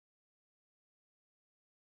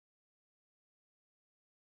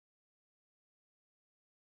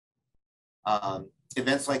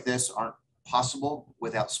Events like this aren't possible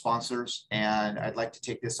without sponsors, and I'd like to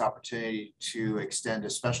take this opportunity to extend a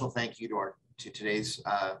special thank you to today's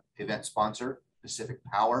event sponsor, Pacific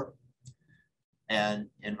Power, and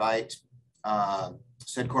invite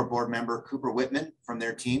SEDCOR board member Cooper Whitman from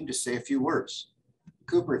their team to say a few words.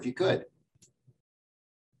 Cooper, if you could.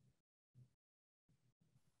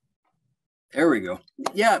 There we go.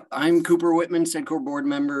 Yeah, I'm Cooper Whitman, SEDCOR board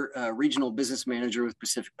member, regional business manager with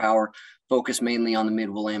Pacific Power, focused mainly on the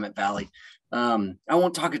Mid-Willamette Valley. I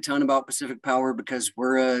won't talk a ton about Pacific Power because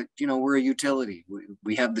we're a utility.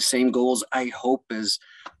 We have the same goals, I hope, as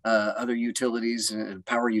other utilities,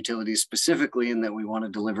 power utilities specifically, in that we want to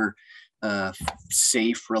deliver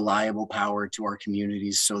safe, reliable power to our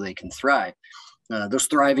communities so they can thrive. Those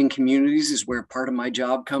thriving communities is where part of my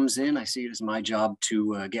job comes in. I see it as my job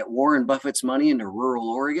to get Warren Buffett's money into rural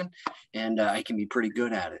Oregon, and I can be pretty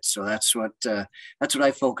good at it. So that's what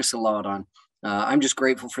I focus a lot on. I'm just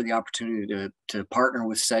grateful for the opportunity to partner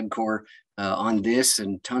with SEDCOR on this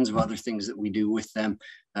and tons of other things that we do with them,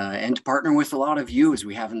 and to partner with a lot of you as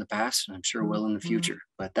we have in the past, and I'm sure will in the future.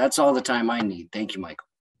 But that's all the time I need. Thank you, Michael.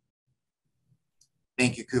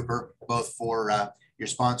 Thank you, Cooper, both for your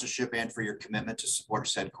sponsorship and for your commitment to support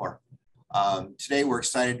SEDCOR. Today, we're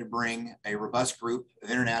excited to bring a robust group of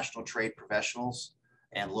international trade professionals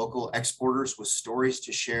and local exporters with stories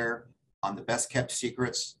to share on the best kept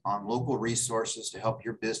secrets on local resources to help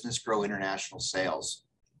your business grow international sales.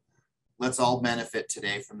 Let's all benefit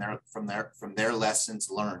today from their lessons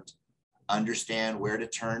learned, understand where to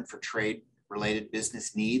turn for trade-related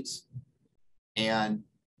business needs, and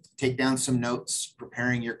take down some notes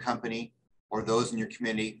preparing your company or those in your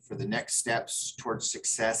community for the next steps towards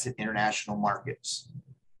success in international markets.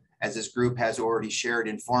 As this group has already shared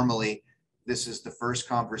informally, this is the first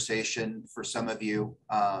conversation for some of you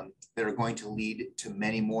that are going to lead to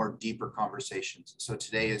many more deeper conversations. So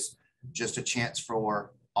today is just a chance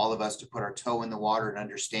for all of us to put our toe in the water and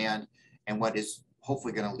understand, and what is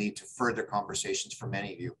hopefully going to lead to further conversations for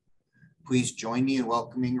many of you. Please join me in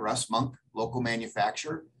welcoming Russ Monk, local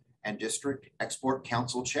manufacturer and District Export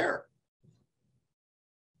Council Chair.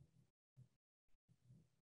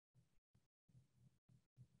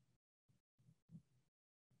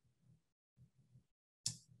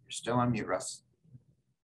 You're still on mute, Russ.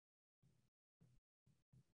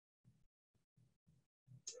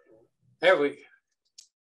 There we go.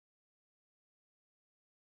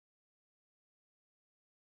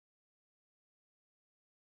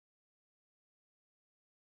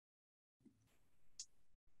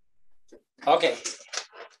 Okay,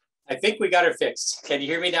 I think we got her fixed. Can you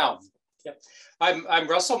hear me now? Yep. I'm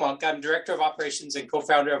Russell Monk. I'm Director of Operations and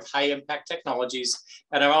co-founder of High Impact Technologies,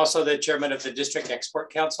 and I'm also the chairman of the District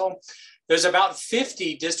Export Council. There's about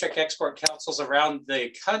 50 district export councils around the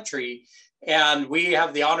country, and we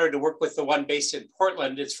have the honor to work with the one based in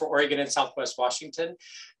Portland. It's for Oregon and Southwest Washington.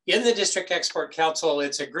 In the District Export Council,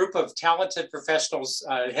 it's a group of talented professionals,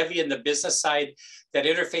 heavy in the business side, that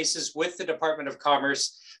interfaces with the Department of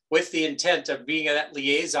Commerce with the intent of being that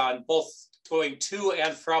liaison, both going to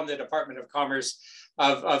and from the Department of Commerce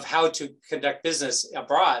of how to conduct business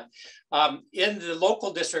abroad. In the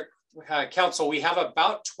local district council, we have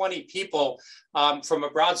about 20 people from a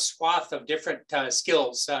broad swath of different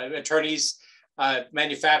skills, attorneys,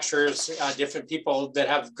 manufacturers, different people that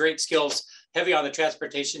have great skills, heavy on the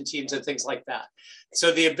transportation teams and things like that.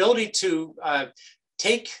 So the ability to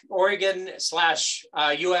take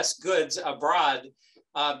Oregon/US goods abroad,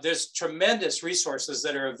 there's tremendous resources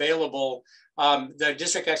that are available, the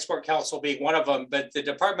District Export Council being one of them, but the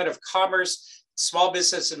Department of Commerce, Small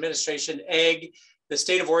Business Administration, Ag, the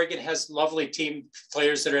state of Oregon has lovely team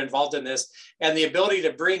players that are involved in this, and the ability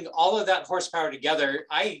to bring all of that horsepower together.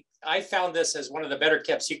 I found this as one of the better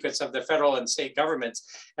kept secrets of the federal and state governments,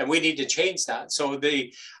 and we need to change that. So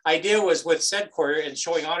the idea was with SEDCOR and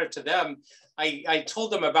showing honor to them, I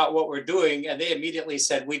told them about what we're doing, and they immediately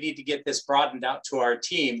said, we need to get this broadened out to our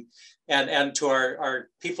team and to our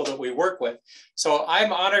people that we work with. So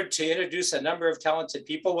I'm honored to introduce a number of talented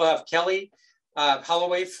people. We'll have Kelly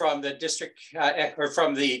Holloway from the district or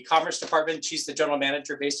from the Commerce Department. She's the general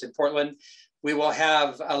manager based in Portland. We will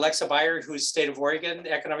have Alexa Beyer, who's state of Oregon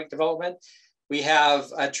Economic Development. We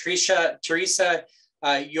have Teresa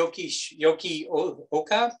Yoki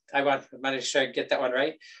Oka. I want to make sure I get that one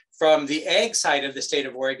right. From the ag side of the state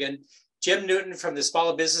of Oregon, Jim Newton from the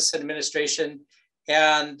Small Business Administration,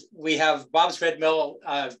 and we have Bob's Red Mill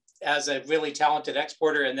as a really talented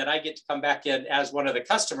exporter, and then I get to come back in as one of the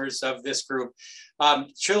customers of this group.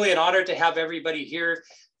 Truly an honor to have everybody here.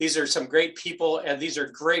 These are some great people, and these are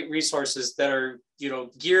great resources that are,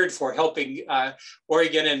 geared for helping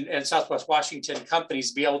Oregon and Southwest Washington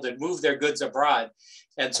companies be able to move their goods abroad.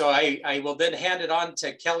 And so I will then hand it on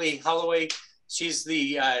to Kelly Holloway. She's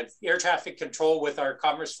the air traffic control with our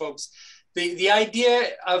commerce folks. The idea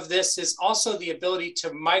of this is also the ability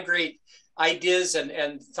to migrate ideas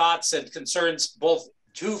and thoughts and concerns both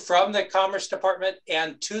from the Commerce Department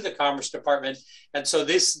and to the Commerce Department. And so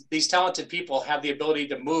these talented people have the ability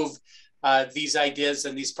to move these ideas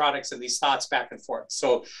and these products and these thoughts back and forth.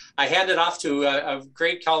 So I hand it off to a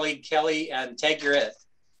great colleague, Kelly, and Tag, you're it.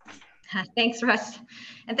 Thanks, Russ.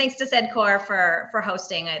 And thanks to SEDCOR for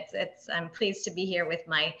hosting. I'm pleased to be here with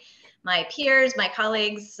my peers, my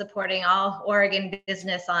colleagues, supporting all Oregon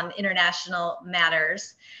business on international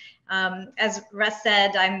matters. As Russ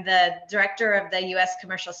said, I'm the director of the U.S.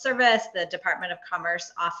 Commercial Service, the Department of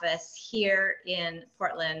Commerce office here in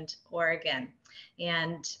Portland, Oregon,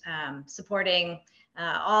 and supporting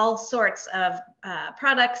all sorts of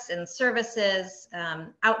products and services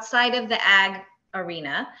outside of the ag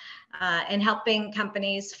arena and helping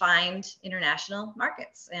companies find international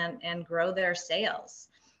markets and grow their sales.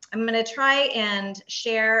 I'm going to try and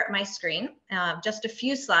share my screen, just a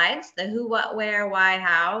few slides, the who, what, where, why,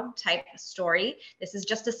 how type story. This is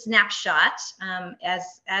just a snapshot.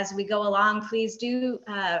 As we go along, please do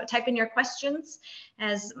type in your questions,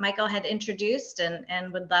 as Michael had introduced,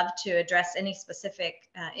 and would love to address any specific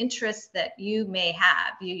interests that you may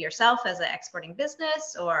have, you yourself as an exporting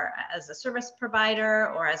business or as a service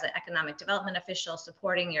provider or as an economic development official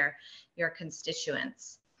supporting your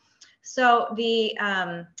constituents. So the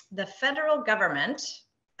federal government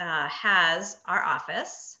has our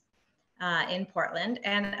office in Portland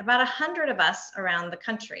and about 100 of us around the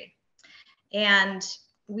country. And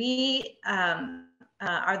we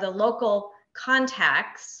are the local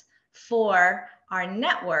contacts for our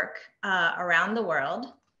network around the world.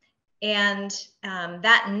 And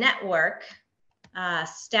that network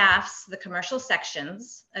staffs the commercial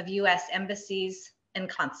sections of U.S. embassies and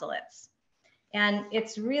consulates. And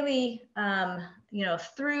it's really,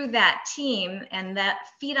 through that team and that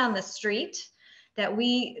feet on the street that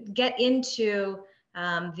we get into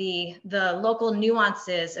the local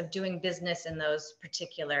nuances of doing business in those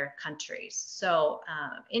particular countries. So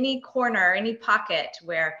any corner, any pocket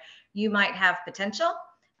where you might have potential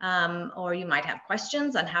or you might have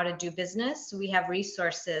questions on how to do business, we have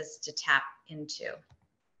resources to tap into.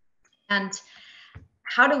 And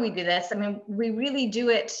how do we do this? I mean, we really do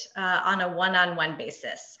it on a one-on-one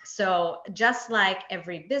basis. So just like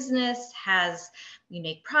every business has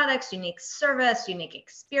unique products, unique service, unique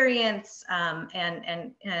experience,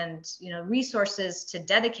 and resources to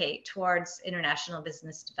dedicate towards international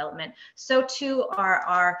business development, so too are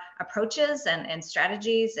our approaches and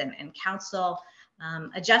strategies and counsel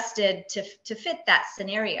adjusted to fit that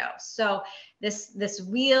scenario. So this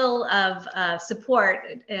wheel of support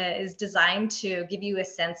is designed to give you a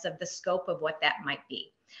sense of the scope of what that might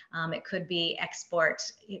be. It could be export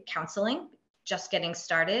counseling, just getting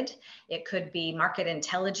started. It could be market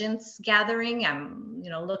intelligence gathering. I'm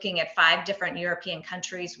looking at 5 different European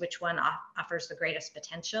countries, which one offers the greatest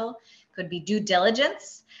potential. Could be due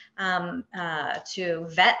diligence to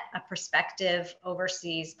vet a prospective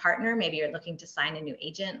overseas partner. Maybe you're looking to sign a new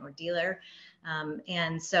agent or dealer.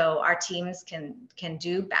 And so our teams can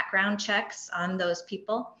do background checks on those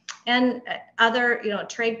people and other,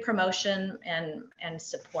 trade promotion and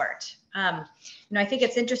support. I think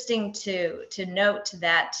it's interesting to note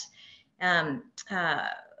that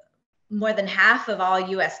more than half of all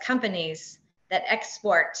U.S. companies that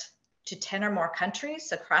export to 10 or more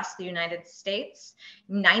countries across the United States,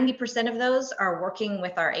 90% of those are working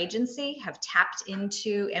with our agency, have tapped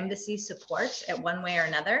into embassy support at one way or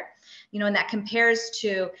another. And that compares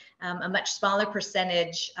to a much smaller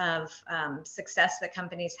percentage of success that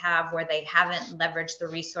companies have where they haven't leveraged the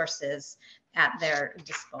resources at their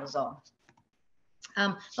disposal.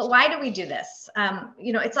 But why do we do this?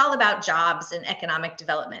 It's all about jobs and economic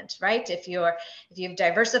development, right? If you've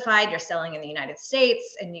diversified, you're selling in the United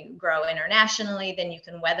States and you grow internationally, then you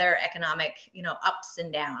can weather economic, ups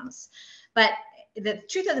and downs. But the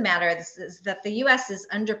truth of the matter is that the U.S. is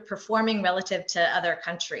underperforming relative to other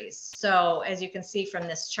countries. So as you can see from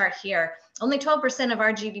this chart here, only 12% of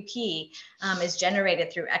our GDP is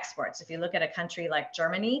generated through exports. If you look at a country like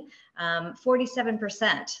Germany,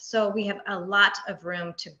 47%. So we have a lot of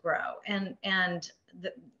room to grow. And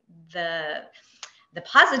the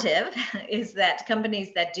positive is that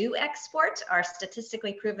companies that do export are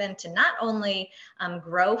statistically proven to not only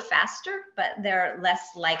grow faster, but they're less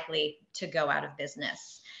likely to go out of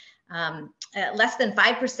business. Less than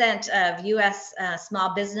 5% of US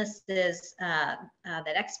small businesses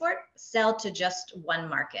that export sell to just one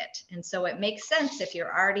market. And so it makes sense if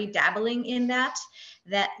you're already dabbling in that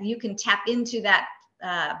you can tap into that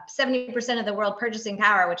 70% of the world purchasing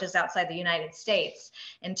power, which is outside the United States,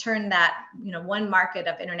 and turn that one market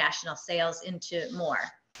of international sales into more.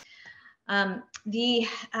 We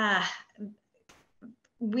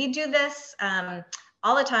do this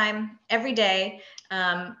all the time, every day.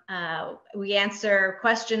 We answer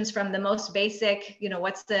questions from the most basic,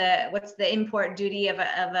 what's the import duty of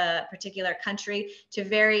a particular country, to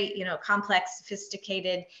very, complex,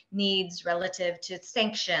 sophisticated needs relative to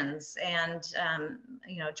sanctions and,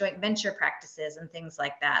 joint venture practices and things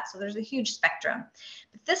like that. So there's a huge spectrum.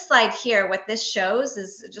 But this slide here, what this shows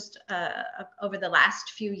is just over the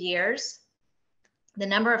last few years, the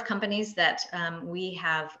number of companies that we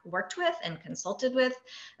have worked with and consulted with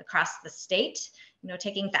across the state,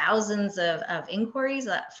 taking thousands of inquiries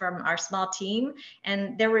from our small team,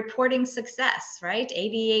 and they're reporting success, right?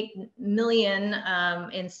 88 million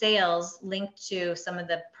in sales linked to some of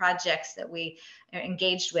the projects that we are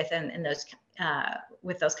engaged with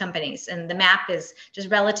with those companies. And the map is just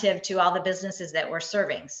relative to all the businesses that we're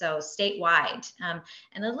serving, so statewide.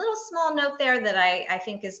 And a little small note there that I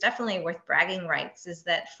think is definitely worth bragging rights is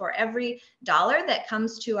that for every dollar that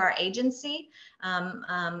comes to our agency,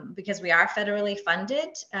 because we are federally funded,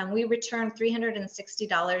 we return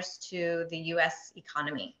 $360 to the US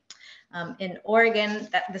economy. In Oregon,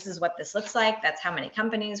 this is what this looks like. That's how many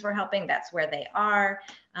companies we're helping. That's where they are.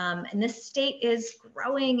 And this state is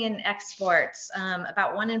growing in exports.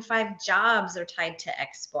 About 1 in 5 jobs are tied to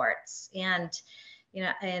exports. And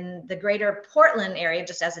in the greater Portland area,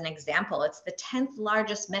 just as an example, it's the 10th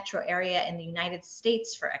largest metro area in the United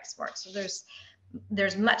States for exports. So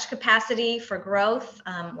there's much capacity for growth.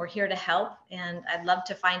 We're here to help, and I'd love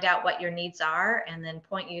to find out what your needs are and then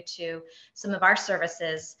point you to some of our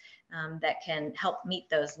services that can help meet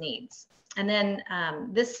those needs. And then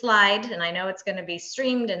this slide, and I know it's going to be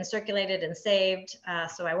streamed and circulated and saved,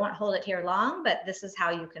 so I won't hold it here long, but this is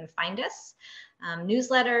how you can find us.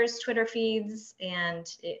 Newsletters, Twitter feeds, and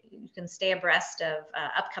you can stay abreast of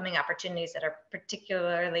upcoming opportunities that are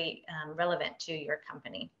particularly relevant to your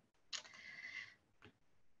company.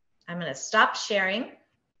 I'm going to stop sharing,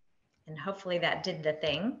 and hopefully that did the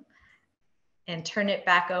thing, and turn it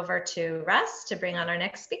back over to Russ to bring on our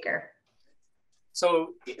next speaker.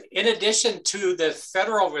 So in addition to the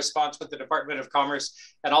federal response with the Department of Commerce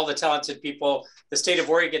and all the talented people, the state of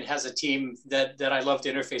Oregon has a team that I love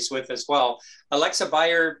to interface with as well. Alexa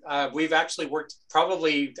Beyer, we've actually worked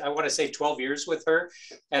probably, I want to say 12 years with her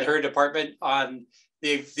at her department on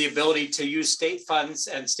the ability to use state funds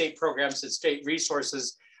and state programs and state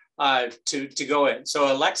resources to go in.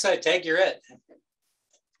 So Alexa, tag, you're it.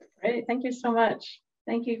 Great, thank you so much.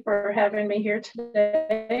 Thank you for having me here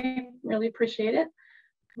today. Really appreciate it.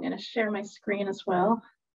 I'm going to share my screen as well.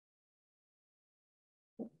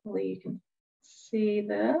 Hopefully you can see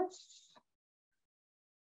this.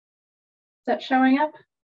 Is that showing up?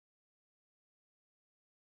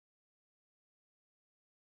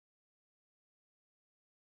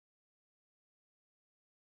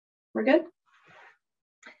 We're good?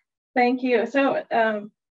 Thank you. So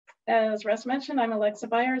as Russ mentioned, I'm Alexa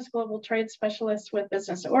Byers, Global Trade Specialist with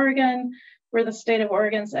Business Oregon. We're the state of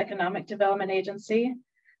Oregon's economic development agency.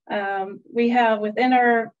 We have within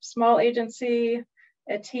our small agency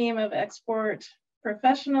a team of export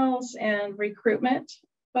professionals and recruitment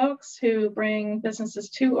folks who bring businesses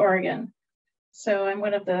to Oregon. So I'm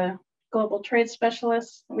one of the global trade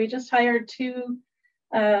specialists. We just hired two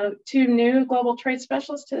new global trade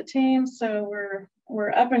specialists to the team. So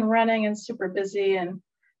we're up and running and super busy and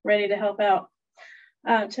ready to help out.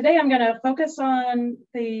 Today, I'm going to focus on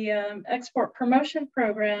the export promotion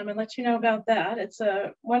program and let you know about that. It's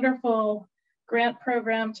a wonderful grant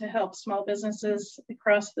program to help small businesses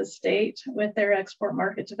across the state with their export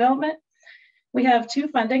market development. We have 2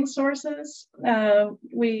 funding sources.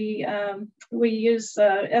 We use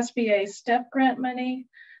SBA STEP grant money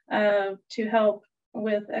to help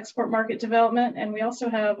with export market development, and we also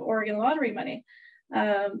have Oregon Lottery money.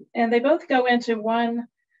 And they both go into one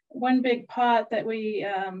big pot that we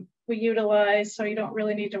utilize, so you don't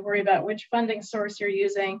really need to worry about which funding source you're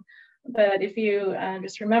using. But if you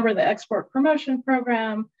just remember the export promotion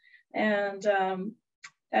program and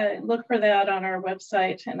look for that on our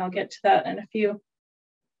website, and I'll get to that in a few.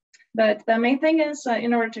 But the main thing is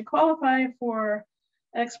in order to qualify for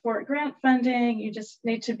export grant funding, you just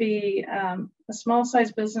need to be a small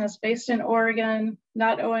size business based in Oregon,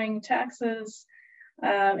 not owing taxes,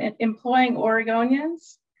 employing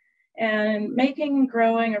Oregonians, and making,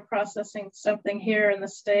 growing, or processing something here in the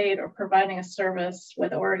state or providing a service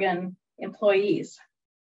with Oregon employees.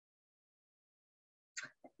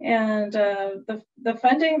 And the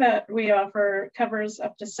funding that we offer covers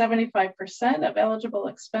up to 75% of eligible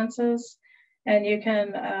expenses, and you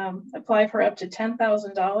can apply for up to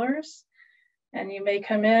 $10,000, and you may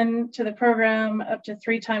come in to the program up to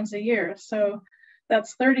 3 times a year. So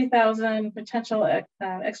that's 30,000 potential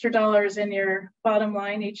extra dollars in your bottom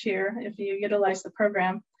line each year if you utilize the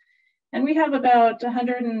program. And we have about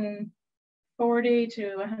 140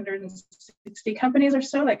 to 160 companies or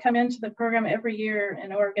so that come into the program every year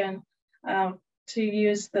in Oregon to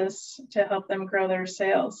use this to help them grow their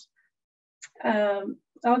sales.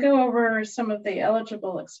 I'll go over some of the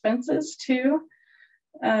eligible expenses too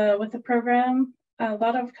with the program. A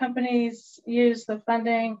lot of companies use the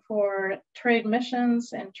funding for trade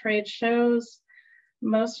missions and trade shows.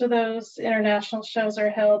 Most of those international shows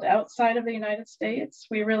are held outside of the United States.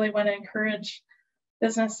 We really want to encourage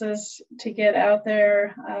businesses to get out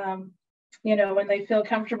there, you know, when they feel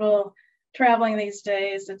comfortable traveling these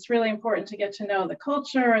days. It's really important to get to know the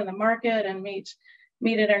culture and the market and meet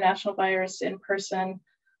international buyers in person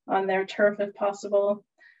on their turf if possible.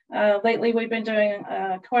 Lately, we've been doing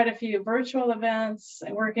quite a few virtual events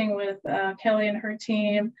and working with Kelly and her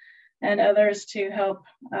team and others to help,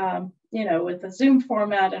 you know, with the Zoom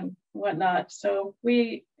format and whatnot. So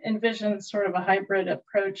we envision sort of a hybrid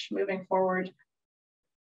approach moving forward.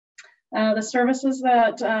 The services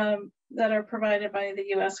that are provided by the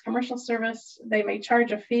U.S. Commercial Service, they may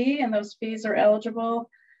charge a fee, and those fees are eligible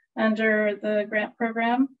under the grant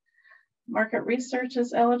program. Market research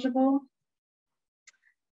is eligible.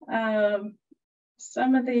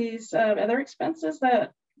 Some of these other expenses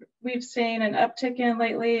that we've seen an uptick in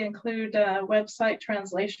lately include website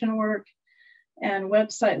translation work and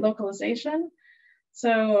website localization.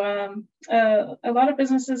 So a lot of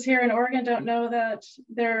businesses here in Oregon don't know that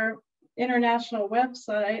their international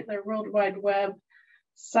website, their World Wide Web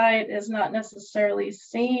site, is not necessarily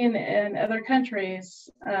seen in other countries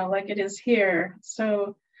like it is here.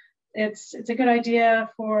 So it's a good idea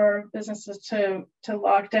for businesses to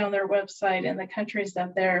lock down their website in the countries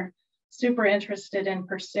that they're super interested in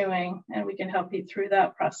pursuing, and we can help you through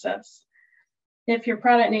that process. If your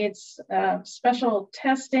product needs special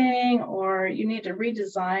testing, or you need to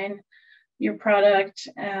redesign your product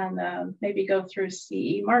and maybe go through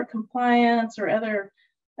CE mark compliance or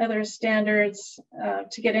other standards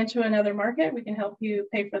to get into another market, we can help you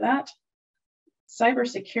pay for that.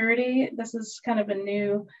 Cybersecurity, this is kind of a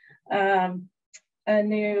new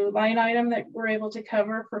line item that we're able to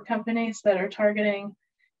cover for companies that are targeting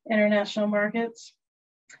international markets.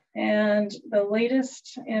 And the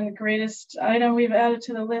latest and greatest item we've added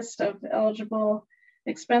to the list of eligible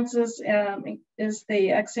expenses is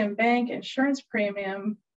the Ex-Im Bank insurance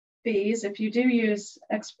premium fees. If you do use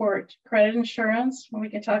export credit insurance, and we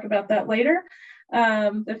can talk about that later,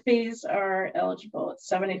 the fees are eligible at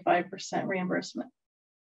 75% reimbursement.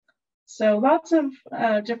 So lots of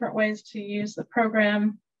different ways to use the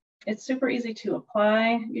program. It's super easy to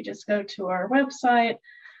apply. You just go to our website,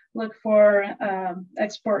 look for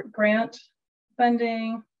export grant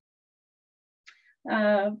funding.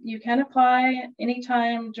 You can apply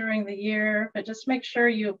anytime during the year, but just make sure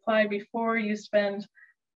you apply before you spend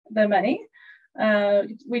the money.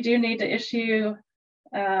 We do need to issue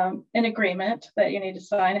an agreement that you need to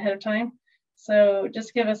sign ahead of time. So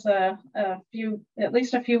just give us at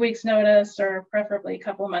least a few weeks notice, or preferably a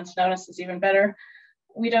couple of months notice is even better.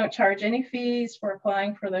 We don't charge any fees for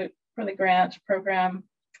applying for the grant program.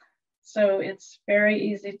 So it's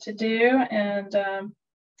very easy to do. And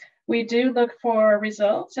we do look for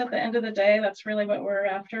results at the end of the day. That's really what we're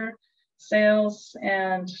after: sales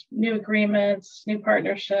and new agreements, new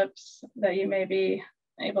partnerships that you may be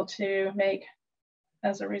able to make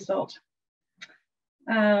as a result.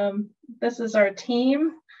 This is our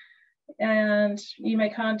team, and you may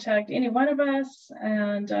contact any one of us,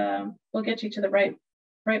 and we'll get you to the right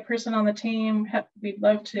person on the team. We'd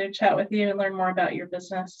love to chat with you and learn more about your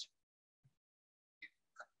business.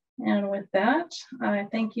 And with that, I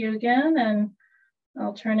thank you again, and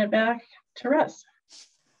I'll turn it back to Russ.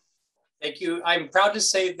 Thank you. I'm proud to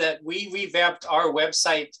say that we revamped our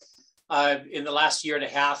website in the last year and a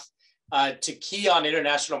half to key on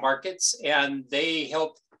international markets, and they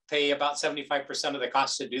helped pay about 75% of the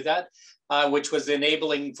cost to do that, which was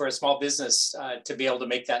enabling for a small business to be able to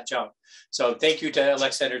make that jump. So thank you to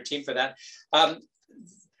Alexa and her team for that.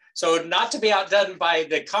 So not to be outdone by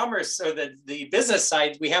the commerce or the business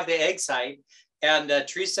side, we have the egg side, and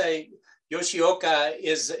Teresa Yoshioka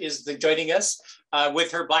is joining us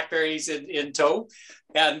with her blackberries in tow.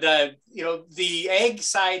 And, you know, the ag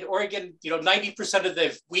side, Oregon, you know, 90% of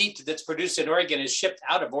the wheat that's produced in Oregon is shipped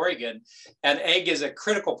out of Oregon. And ag is a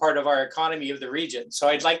critical part of our economy of the region. So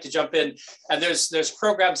I'd like to jump in. And there's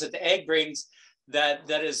programs that the ag brings that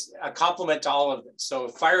is a complement to all of them. So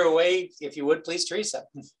fire away, if you would, please, Teresa.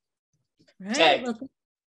 Right. Well,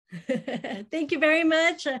 thank you very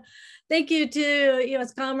much. Thank you to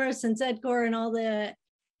U.S. Commerce and SEDCOR and all the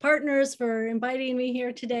partners for inviting me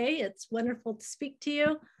here today. It's wonderful to speak to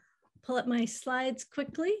you. Pull up my slides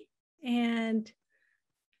quickly and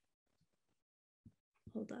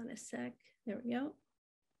hold on a sec. There we go.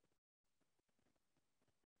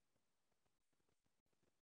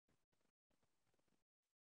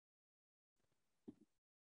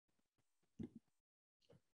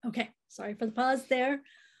 Okay, sorry for the pause there.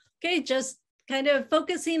 Okay, just kind of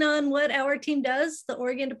focusing on what our team does. The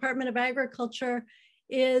Oregon Department of Agriculture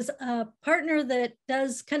is a partner that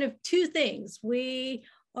does kind of two things. We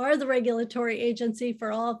are the regulatory agency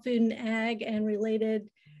for all food and ag and related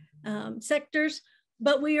sectors,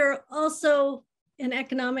 but we are also an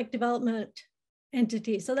economic development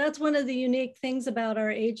entity. So that's one of the unique things about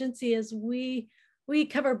our agency is we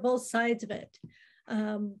cover both sides of it.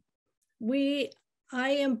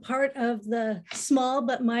 I am part of the small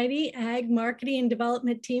but mighty ag marketing and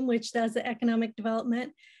development team, which does the economic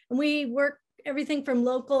development. And we work everything from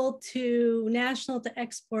local to national to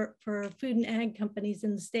export for food and ag companies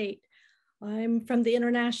in the state. I'm from the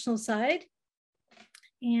international side.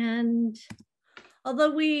 And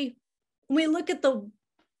although we look at the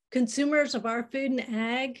consumers of our food and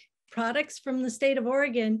ag products from the state of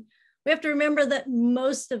Oregon, we have to remember that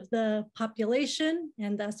most of the population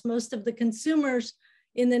and thus most of the consumers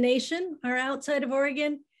in the nation are outside of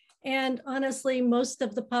Oregon. And honestly, most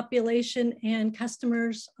of the population and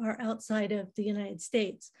customers are outside of the United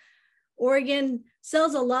States. Oregon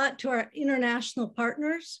sells a lot to our international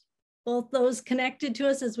partners, both those connected to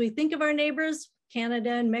us as we think of our neighbors,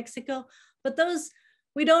 Canada and Mexico, but those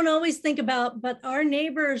we don't always think about, but our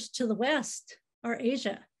neighbors to the west are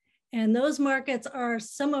Asia. And those markets are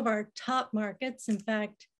some of our top markets. In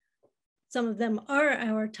fact, some of them are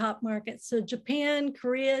our top markets. So Japan,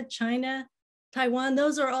 Korea, China, Taiwan,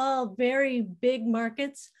 those are all very big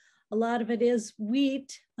markets. A lot of it is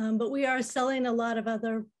wheat, but we are selling a lot of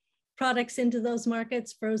other products into those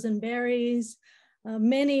markets, frozen berries,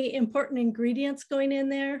 many important ingredients going in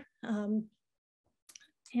there.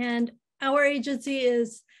 And our agency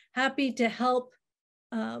is happy to help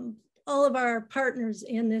all of our partners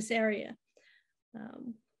in this area.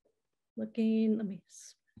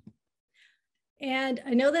 And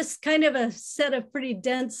I know this is kind of a set of pretty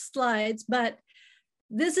dense slides, but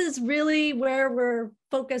this is really where we're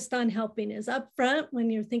focused on helping is up front when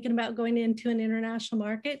you're thinking about going into an international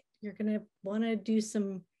market, you're gonna wanna do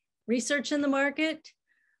some research in the market.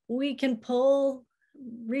 We can pull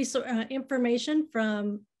information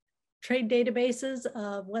from trade databases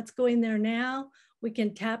of what's going there now. We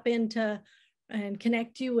can tap into and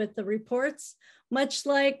connect you with the reports, much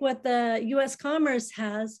like what the U.S. Commerce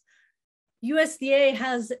has. USDA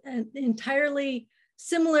has an entirely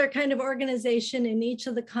similar kind of organization in each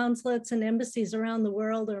of the consulates and embassies around the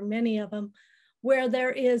world, or many of them, where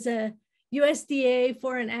there is a USDA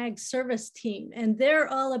Foreign Ag Service team, and they're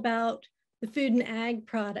all about the food and ag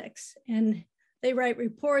products. And they write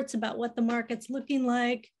reports about what the market's looking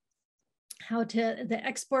like, the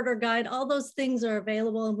exporter guide, all those things are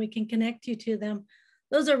available and we can connect you to them.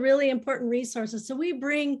 Those are really important resources. So we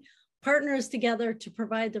bring partners together to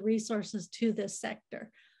provide the resources to this sector.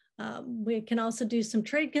 We can also do some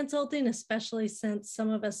trade consulting, especially since some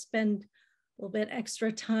of us spend a little bit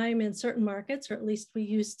extra time in certain markets, or at least we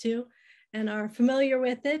used to, and are familiar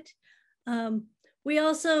with it. We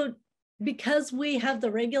also, because we have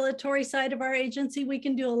the regulatory side of our agency, we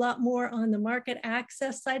can do a lot more on the market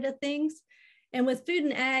access side of things. And with food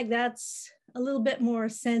and ag, that's a little bit more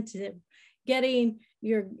sensitive. Getting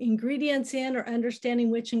your ingredients in or understanding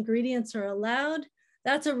which ingredients are allowed,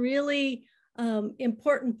 that's a really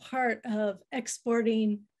important part of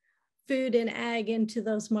exporting food and ag into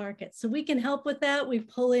those markets. So we can help with that. We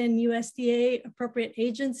pull in USDA appropriate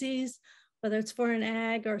agencies, whether it's foreign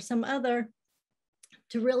ag or some other,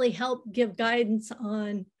 to really help give guidance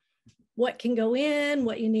on what can go in,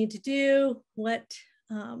 what you need to do, what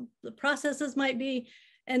the processes might be.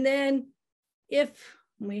 And then if,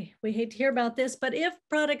 we hate to hear about this, but if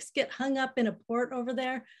products get hung up in a port over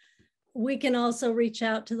there, we can also reach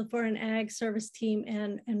out to the Foreign Ag Service team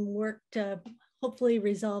and work to hopefully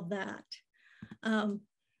resolve that.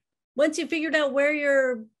 Once you figured out where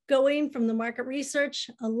your going from the market research,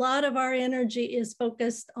 a lot of our energy is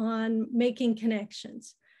focused on making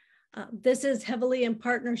connections. This is heavily in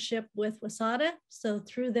partnership with WSADA. So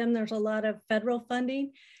through them, there's a lot of federal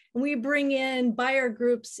funding. And we bring in buyer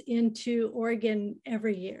groups into Oregon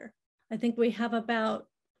every year. I think we have about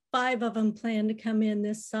 5 of them planned to come in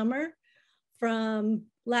this summer from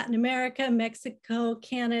Latin America, Mexico,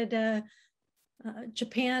 Canada,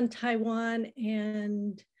 Japan, Taiwan,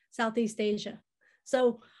 and Southeast Asia.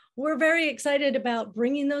 So we're very excited about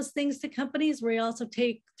bringing those things to companies. We also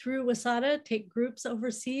take, through WSADA, take groups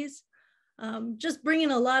overseas, just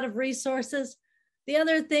bringing a lot of resources. The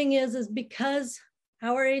other thing is because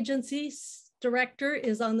our agency's director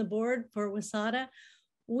is on the board for WSADA,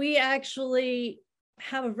 we actually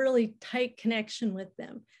have a really tight connection with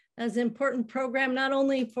them. As an important program, not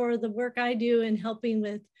only for the work I do in helping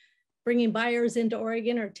with bringing buyers into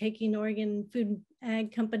Oregon or taking Oregon food and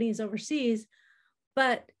ag companies overseas,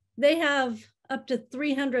 but they have up to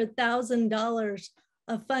 $300,000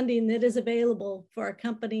 of funding that is available for a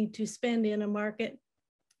company to spend in a market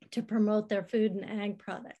to promote their food and ag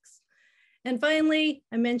products. And finally,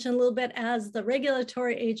 I mentioned a little bit, as the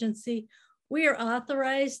regulatory agency, we are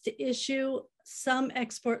authorized to issue some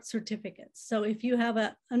export certificates. So if you have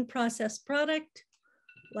an unprocessed product,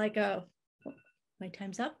 like my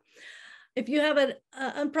time's up. If you have an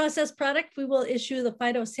unprocessed product, we will issue the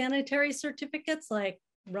phytosanitary certificates like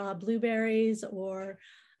raw blueberries, or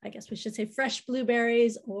I guess we should say fresh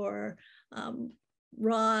blueberries, or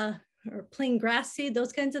raw or plain grass seed,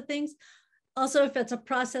 those kinds of things. Also, if it's a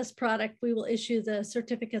processed product, we will issue the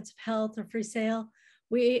certificates of health or free sale.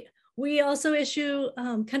 We also issue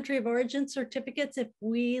country of origin certificates if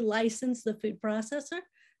we license the food processor.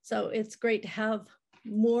 So it's great to have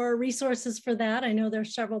more resources for that. I know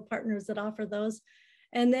there's several partners that offer those.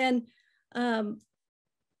 And then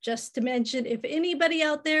just to mention, if anybody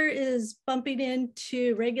out there is bumping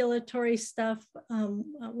into regulatory stuff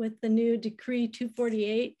with the new Decree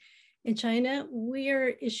 248 in China, we are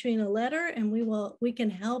issuing a letter, and we can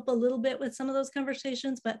help a little bit with some of those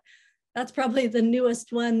conversations, but that's probably the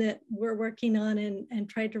newest one that we're working on and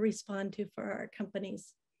try to respond to for our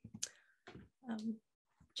companies.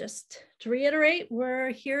 Just to reiterate, we're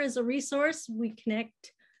here as a resource. We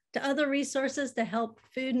connect to other resources to help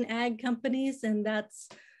food and ag companies, and that's,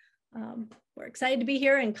 we're excited to be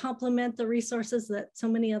here and complement the resources that so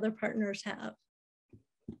many other partners have.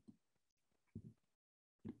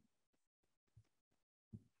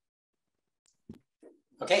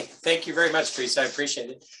 Okay, thank you very much, Teresa. I appreciate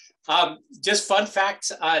it. Just fun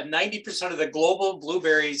fact, 90% of the global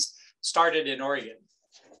blueberries started in Oregon,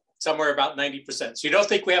 somewhere about 90%. So you don't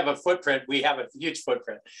think we have a footprint, we have a huge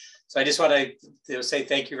footprint. So I just want to say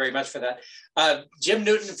thank you very much for that. Jim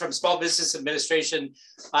Newton from Small Business Administration,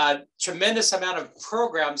 tremendous amount of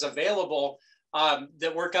programs available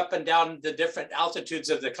that work up and down the different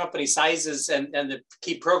altitudes of the company sizes and the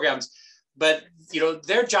key programs. But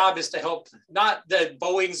their job is to help, not the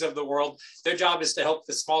Boeings of the world, their job is to help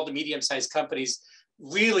the small to medium-sized companies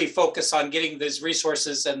really focus on getting those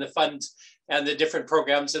resources and the funds and the different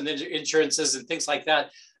programs and the insurances and things like that.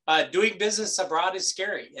 Doing business abroad is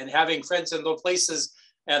scary, and having friends in low places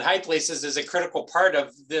and high places is a critical part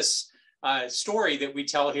of this story that we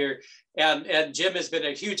tell here. And Jim has been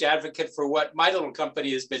a huge advocate for what my little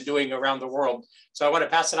company has been doing around the world. So I want to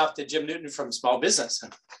pass it off to Jim Newton from Small Business.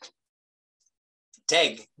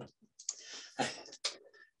 Tag.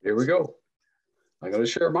 Here we go. I'm going to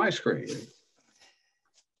share my screen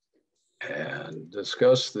and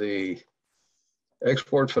discuss the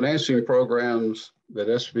export financing programs that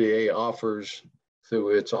SBA offers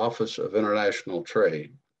through its Office of International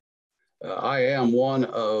Trade. I am one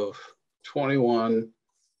of 21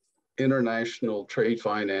 international trade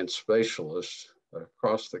finance specialists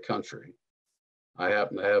across the country. I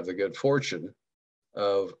happen to have the good fortune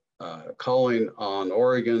of calling on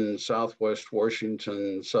Oregon, Southwest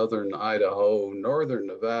Washington, Southern Idaho, Northern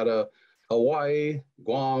Nevada, Hawaii,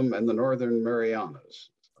 Guam, and the Northern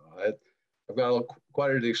Marianas. I've got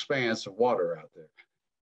quite an expanse of water out there.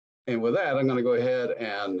 And with that, I'm going to go ahead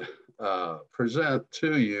and present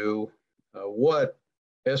to you what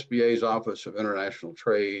SBA's Office of International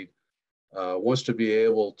Trade wants to be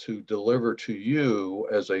able to deliver to you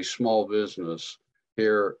as a small business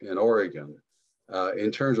here in Oregon.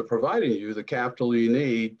 In terms of providing you the capital you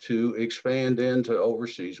need to expand into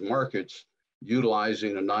overseas markets,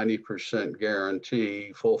 utilizing a 90%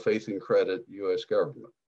 guarantee, full faith and credit U.S.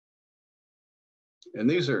 government. And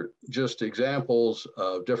these are just examples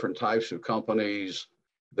of different types of companies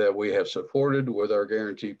that we have supported with our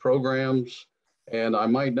guarantee programs. And I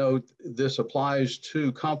might note this applies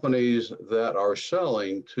to companies that are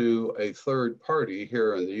selling to a third party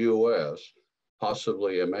here in the US,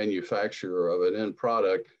 possibly a manufacturer of an end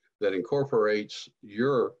product that incorporates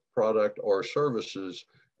your product or services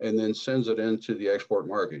and then sends it into the export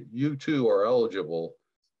market. You too are eligible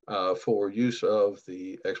for use of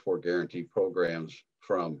the export guarantee programs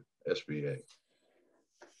from SBA.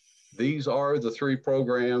 These are the three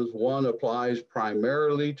programs. One applies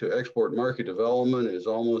primarily to export market development, is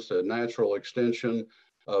almost a natural extension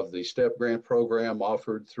of the STEP grant program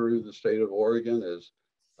offered through the state of Oregon, as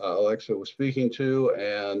Alexa was speaking to.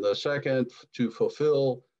 And the second, to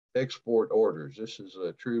fulfill export orders. This is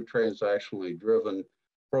a true transactionally driven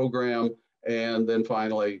program. And then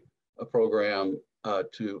finally, a program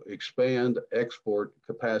to expand export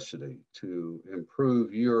capacity to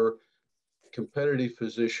improve your competitive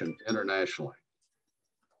position internationally.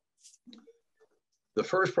 The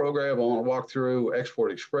first program I want to walk through,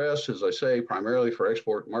 Export Express, as I say, primarily for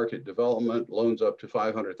export market development, loans up to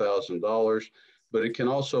 $500,000, but it can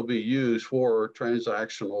also be used for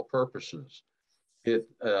transactional purposes. It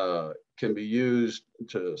can be used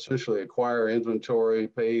to essentially acquire inventory,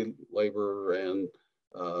 pay labor, and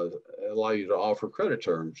allow you to offer credit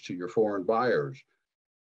terms to your foreign buyers.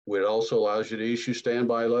 It also allows you to issue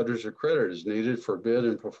standby letters of credit as needed for bid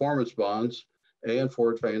and performance bonds and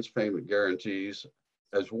for advance payment guarantees,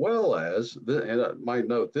 as well as, and I might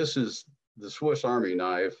note, this is the Swiss Army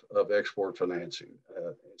knife of export financing.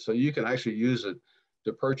 So you can actually use it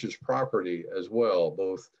to purchase property as well,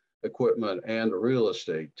 both equipment and real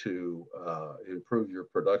estate, to improve your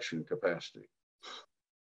production capacity.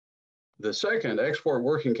 The second, Export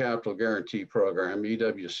Working Capital Guarantee Program,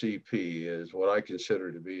 EWCP, is what I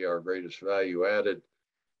consider to be our greatest value added,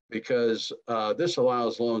 because this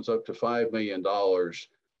allows loans up to $5 million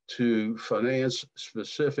to finance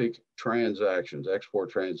specific transactions,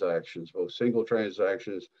 export transactions, both single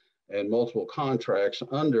transactions and multiple contracts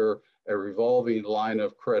under a revolving line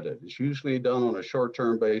of credit. It's usually done on a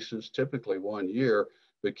short-term basis, typically 1 year,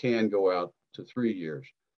 but can go out to 3 years.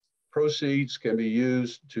 Proceeds can be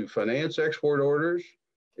used to finance export orders,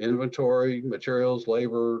 inventory, materials,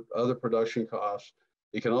 labor, other production costs.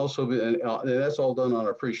 It can also be, and that's all done on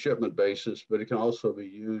a pre-shipment basis, but it can also be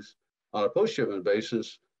used on a post-shipment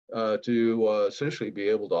basis to essentially be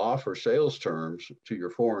able to offer sales terms to your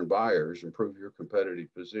foreign buyers, improve your competitive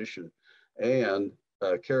position, and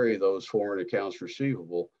carry those foreign accounts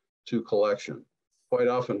receivable to collection. Quite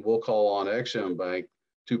often we'll call on Ex-Im Bank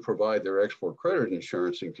to provide their export credit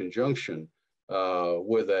insurance in conjunction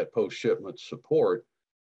with that post-shipment support,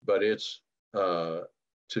 but it's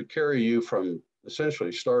to carry you from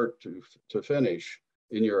essentially start to finish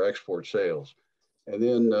in your export sales. And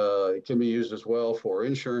then it can be used as well for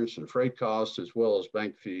insurance and freight costs, as well as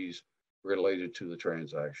bank fees related to the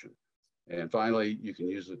transaction. And finally, you can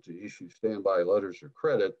use it to issue standby letters of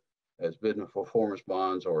credit as bid and performance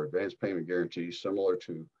bonds or advance payment guarantees, similar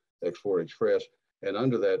to Export Express. And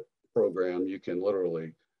under that program, you can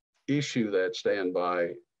literally issue that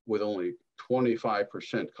standby with only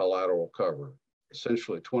 25% collateral cover,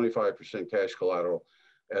 essentially 25% cash collateral,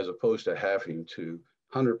 as opposed to having to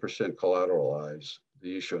 100% collateralize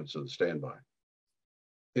the issuance of the standby.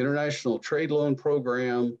 International Trade Loan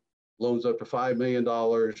Program, loans up to $5 million.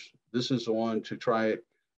 This is the one to try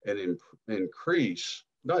and increase,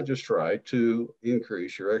 not just try, to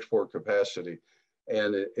increase your export capacity.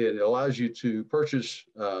 And it allows you to purchase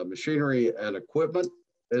machinery and equipment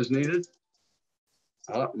as needed.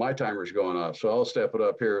 My timer's going off, so I'll step it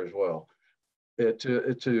up here as well.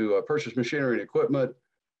 To purchase machinery and equipment,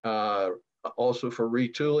 also for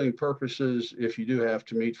retooling purposes, if you do have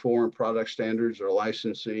to meet foreign product standards or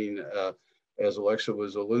licensing, as Alexa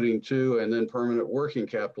was alluding to, and then permanent working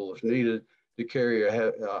capital if needed to carry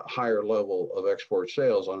a higher level of export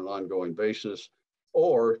sales on an ongoing basis,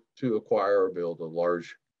 or to acquire or build a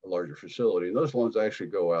larger facility. And those loans actually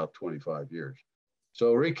go out 25 years.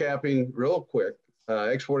 So recapping real quick,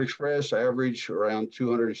 Export Express average around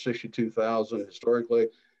 262,000 historically,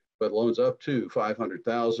 but loans up to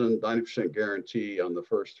 500,000, 90% guarantee on the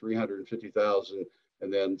first 350,000,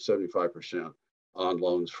 and then 75% on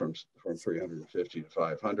loans from 350 to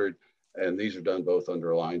 500. And these are done both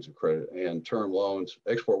under lines of credit and term loans.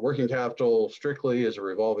 Export working capital strictly is a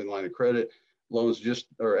revolving line of credit. Loans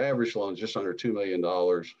average loans just under $2 million,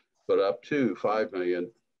 but up to $5 million.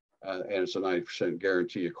 And it's a 90%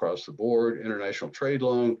 guarantee across the board. International trade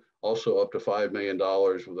loan, also up to $5 million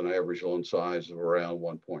with an average loan size of around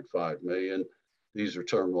 1.5 million. These are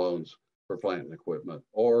term loans for plant and equipment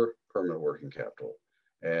or permanent working capital.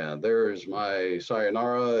 And there is my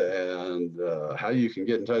sayonara and how you can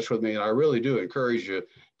get in touch with me. And I really do encourage you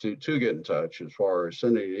to get in touch as far as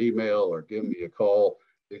sending an email or giving me a call.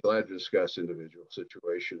 Be glad to discuss individual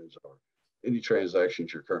situations or any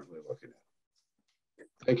transactions you're currently looking at.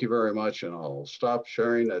 Thank you very much. And I'll stop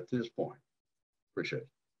sharing at this point. Appreciate it.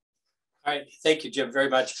 All right. Thank you, Jim, very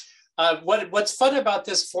much. What's fun about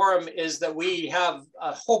this forum is that we have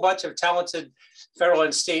a whole bunch of talented federal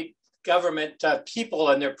and state government people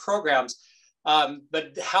and their programs,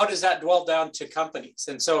 but how does that dwell down to companies?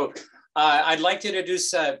 And so I'd like to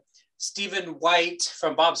introduce Stephen White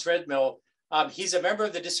from Bob's Red Mill. He's a member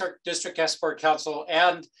of the District Export Council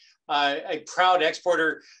and a proud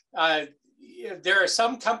exporter. There are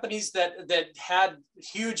some companies that had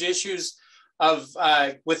huge issues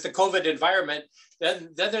with the COVID environment. Then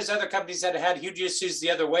there's other companies that had huge issues the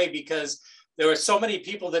other way because there were so many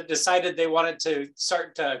people that decided they wanted to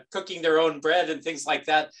start cooking their own bread and things like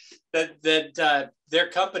that, that their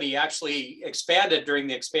company actually expanded during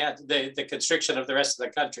the constriction of the rest of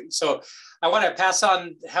the country. So I want to pass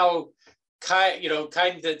on how kind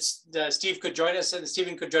that Stephen could join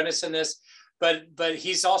us in this, but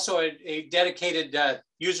he's also a dedicated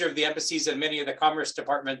user of the embassies and many of the Commerce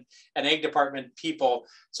Department and Ag Department people.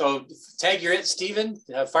 So tag you're it, Stephen,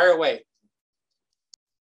 fire away.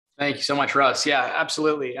 Thank you so much, Russ. Yeah,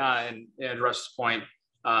 absolutely. And Russ's point,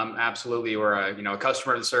 absolutely, we're a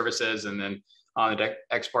customer of the services, and then on the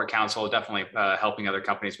Export Council, definitely helping other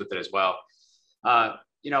companies with it as well.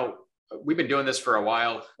 We've been doing this for a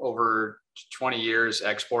while, over 20 years,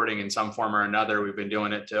 exporting in some form or another. We've been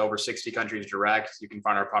doing it to over 60 countries direct. You can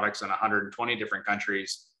find our products in 120 different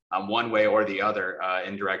countries, one way or the other,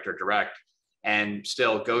 indirect or direct. And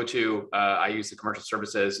still I use the commercial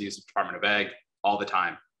services, use the Department of Ag all the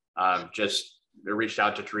time. Just reached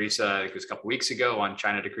out to Teresa, I think it was a couple of weeks ago, on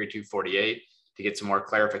China Decree 248 to get some more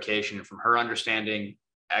clarification from her understanding.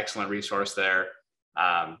 Excellent resource there.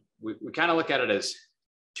 We kind of look at it as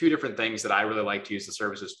two different things that I really like to use the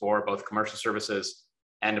services for, both commercial services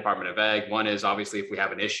and Department of Ag. One is obviously if we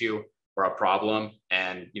have an issue or a problem,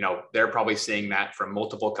 and they're probably seeing that from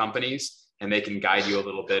multiple companies, and they can guide you a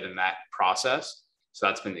little bit in that process. So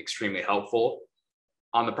that's been extremely helpful.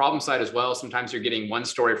 On the problem side as well, sometimes you're getting one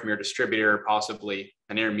story from your distributor, possibly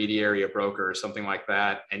an intermediary, a broker, or something like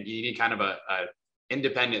that, and you need kind of a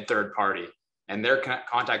independent third party, and their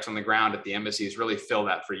contacts on the ground at the embassies really fill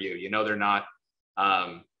that for you.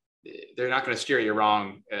 They're not going to steer you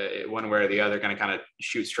wrong one way or the other, going to kind of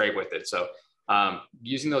shoot straight with it. So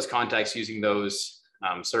using those contacts, using those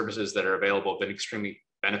services that are available have been extremely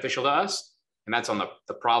beneficial to us, and that's on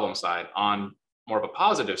the problem side. On more of a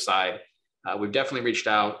positive side, we've definitely reached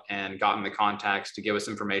out and gotten the contacts to give us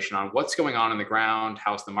information on what's going on the ground,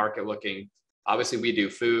 how's the market looking. Obviously, we do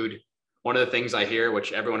food. One of the things I hear,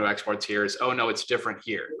 which everyone who exports hears, oh no, it's different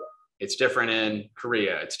here. It's different in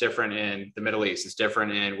Korea. It's different in the Middle East. It's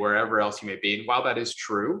different in wherever else you may be. And while that is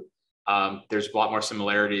true, there's a lot more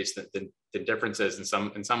similarities than differences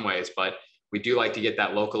in some ways. But we do like to get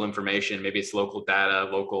that local information. Maybe it's local data,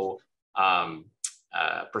 local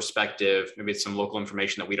perspective. Maybe it's some local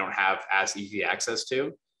information that we don't have as easy access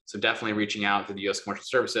to. So definitely reaching out to the U.S. Commercial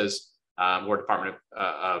Services or Department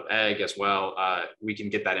of Ag as well. We can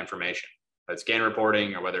get that information. Whether it's gain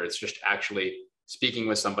reporting or whether it's just actually speaking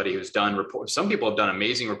with somebody who's done some people have done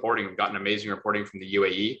amazing reporting. We've gotten amazing reporting from the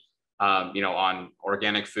UAE, on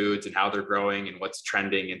organic foods and how they're growing and what's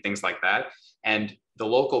trending and things like that. And the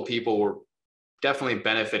local people were definitely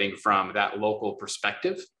benefiting from that local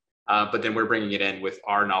perspective. But then we're bringing it in with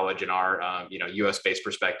our knowledge and our, US-based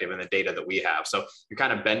perspective and the data that we have. So you're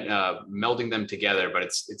kind of melding them together, but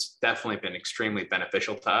it's definitely been extremely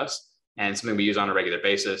beneficial to us and something we use on a regular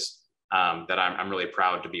basis. That I'm really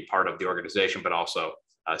proud to be part of the organization, but also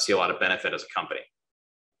see a lot of benefit as a company.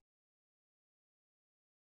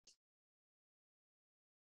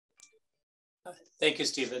 Thank you,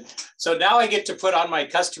 Stephen. So now I get to put on my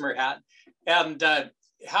customer hat. And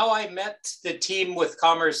how I met the team with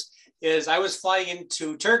Commerce is I was flying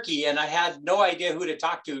into Turkey and I had no idea who to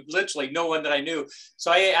talk to, literally no one that I knew.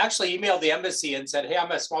 So I actually emailed the embassy and said, hey,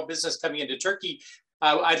 I'm a small business coming into Turkey.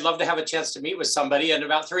 I'd love to have a chance to meet with somebody. And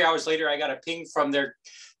about 3 hours later, I got a ping from their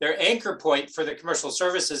anchor point for the commercial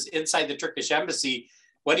services inside the Turkish embassy.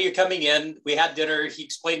 When are you coming in? We had dinner. He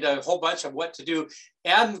explained a whole bunch of what to do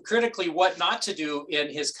and critically what not to do in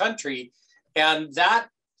his country. And that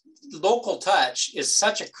local touch is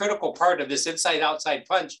such a critical part of this inside-outside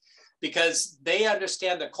punch because they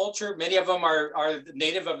understand the culture. Many of them are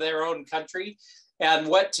native of their own country. and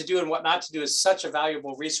what to do and what not to do is such a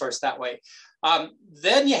valuable resource that way.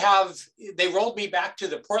 Then they rolled me back to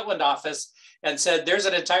the Portland office and said, there's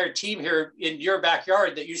an entire team here in your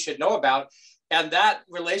backyard that you should know about. And that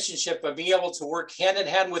relationship of being able to work hand in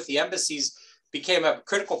hand with the embassies became a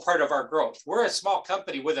critical part of our growth. We're a small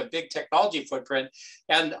company with a big technology footprint,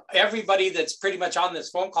 and everybody that's pretty much on this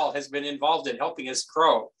phone call has been involved in helping us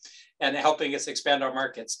grow and helping us expand our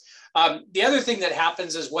markets. The other thing that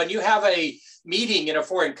happens is when you have a meeting in a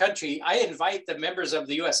foreign country, I invite the members of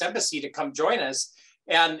the US Embassy to come join us,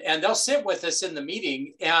 and they'll sit with us in the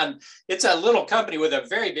meeting. And it's a little company with a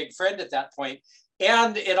very big friend at that point.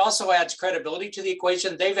 And it also adds credibility to the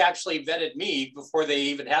equation. They've actually vetted me before they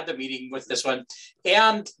even had the meeting with this one.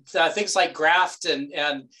 And things like graft and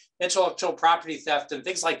intellectual property theft and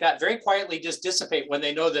things like that very quietly just dissipate when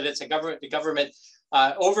they know that it's a government-to-government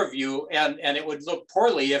overview, and it would look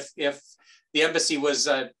poorly if the embassy was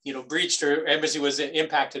breached or embassy was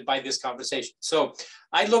impacted by this conversation. So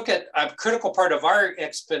I look at a critical part of our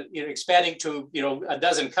expanding to a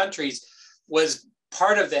dozen countries was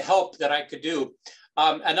part of the help that I could do.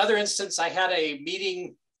 Another instance, I had a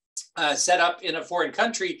meeting set up in a foreign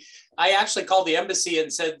country. I actually called the embassy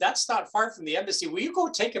and said, that's not far from the embassy. Will you go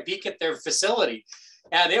take a peek at their facility?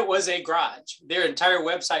 And it was a garage. Their entire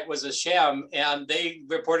website was a sham, and they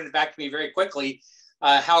reported back to me very quickly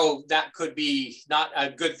how that could be not a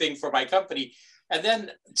good thing for my company. And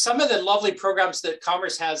then some of the lovely programs that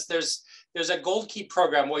Commerce has, there's a Gold Key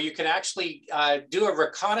program where you can actually do a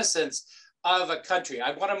reconnaissance of a country.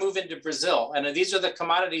 I want to move into Brazil, and these are the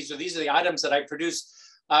commodities or these are the items that I produce.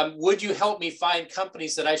 Would you help me find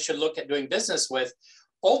companies that I should look at doing business with?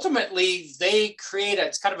 Ultimately, they create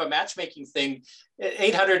it's kind of a matchmaking thing,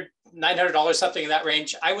 $800, $900, something in that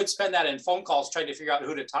range. I would spend that in phone calls trying to figure out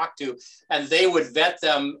who to talk to, and they would vet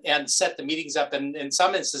them and set the meetings up, and in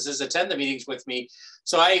some instances attend the meetings with me.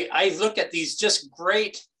 So I look at these just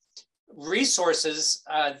great resources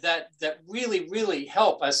that really, really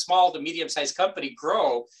help a small to medium-sized company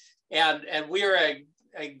grow. And we're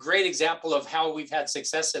a great example of how we've had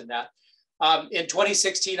success in that. In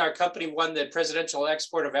 2016, our company won the Presidential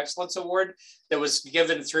Export of Excellence Award that was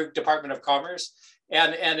given through Department of Commerce.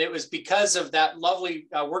 And it was because of that lovely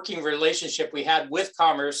working relationship we had with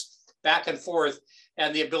Commerce back and forth,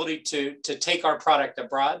 and the ability to take our product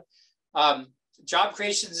abroad. Job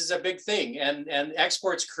creations is a big thing, and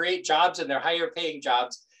exports create jobs, and they're higher paying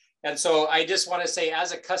jobs. And so I just want to say,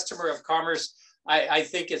 as a customer of Commerce, I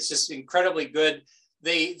think it's just incredibly good.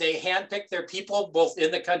 They handpick their people both in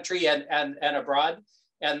the country and abroad,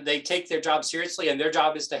 and they take their job seriously, and their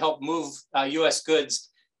job is to help move US goods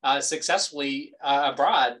successfully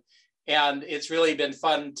abroad. And it's really been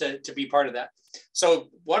fun to be part of that. So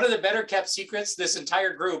one of the better kept secrets, this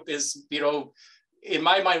entire group is, in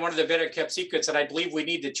my mind, one of the better kept secrets, and I believe we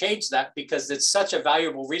need to change that because it's such a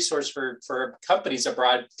valuable resource for companies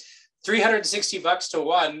abroad. $360 to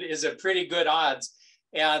one is a pretty good odds.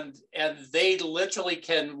 And they literally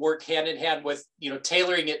can work hand in hand with,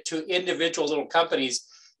 tailoring it to individual little companies,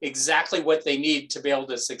 exactly what they need to be able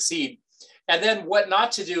to succeed. And then what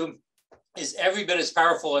not to do is every bit as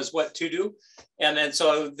powerful as what to do. And then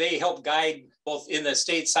so they help guide both in the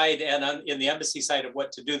state side and in the embassy side of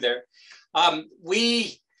what to do there.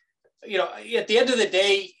 We, at the end of the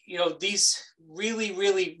day, these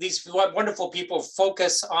these wonderful people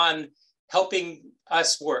focus on helping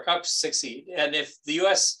us succeed. And if the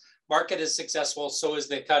US market is successful, so is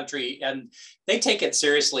the country. And they take it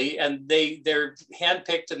seriously, and they're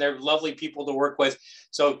handpicked, and they're lovely people to work with.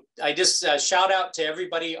 So I just shout out to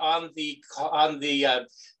everybody on the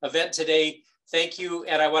event today. Thank you.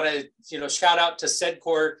 And I want to, shout out to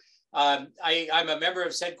SEDCOR. I'm a member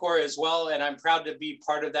of SEDCOR as well, and I'm proud to be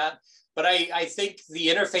part of that. But I think the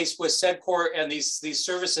interface with SEDCOR and these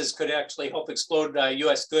services could actually help explode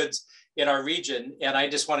US goods in our region. And I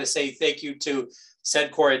just want to say thank you to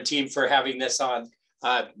SEDCOR and team for having this on.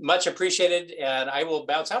 Much appreciated, and I will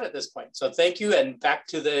bounce out at this point. So thank you, and back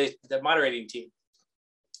to the moderating team.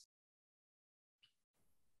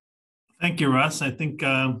 Thank you, Russ. I think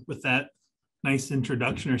with that nice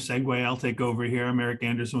introduction or segue, I'll take over here. I'm Eric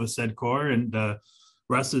Anderson with SEDCOR, and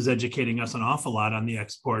Russ is educating us an awful lot on the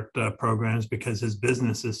export programs because his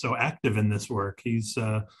business is so active in this work. He's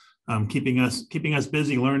keeping us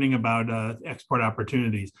busy learning about export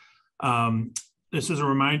opportunities. This is a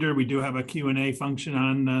reminder, we do have a Q&A function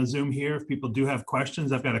on Zoom here. If people do have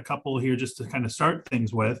questions, I've got a couple here just to kind of start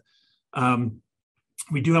things with.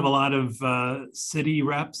 We do have a lot of city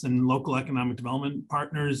reps and local economic development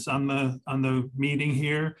partners on the meeting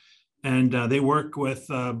here, and they work with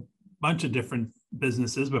a bunch of different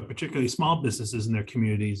businesses, but particularly small businesses in their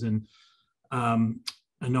communities. And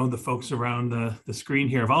I know the folks around the screen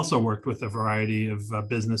here have also worked with a variety of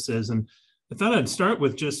businesses, and I thought I'd start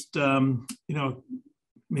with just,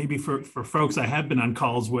 maybe for folks I have been on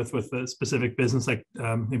calls with a specific business, like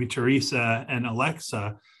maybe Teresa and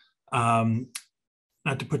Alexa,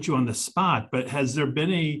 not to put you on the spot, but has there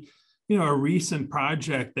been a recent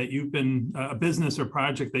project that you've been, a business or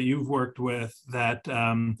project that you've worked with that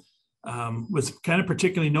was kind of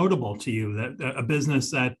particularly notable to you, that a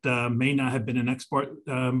business that may not have been an export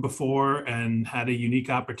before and had a unique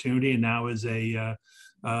opportunity and now is a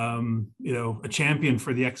champion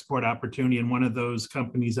for the export opportunity, and one of those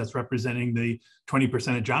companies that's representing the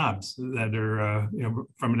 20% of jobs that are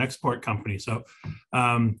from an export company. So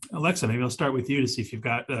Alexa, maybe I'll start with you to see if you've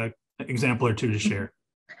got an example or two to share.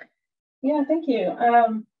 Yeah, thank you.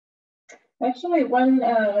 Actually, one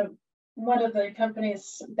of the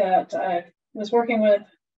companies that I was working with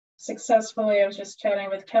successfully, I was just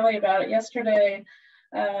chatting with Kelly about it yesterday,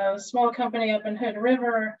 a small company up in Hood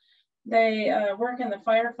River. They work in the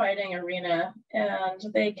firefighting arena, and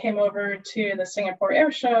they came over to the Singapore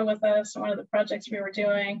Air Show with us, one of the projects we were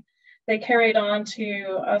doing. They carried on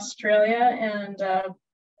to Australia, and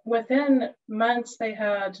within months they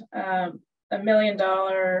had $1 million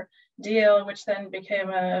deal, which then became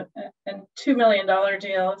a $2 million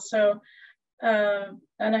deal. So, and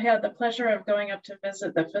I had the pleasure of going up to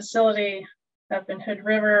visit the facility up in Hood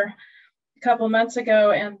River a couple months ago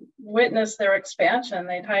and witnessed their expansion.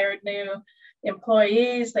 They'd hired new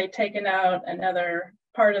employees. They'd taken out another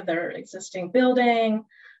part of their existing building.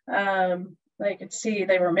 They could see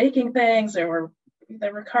they were making things. There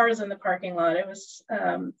were cars in the parking lot. It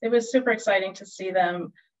was super exciting to see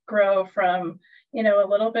them grow from a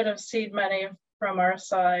little bit of seed money from our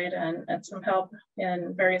side and some help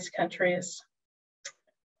in various countries.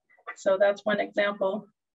 So that's one example.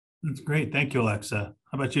 That's great. Thank you, Alexa.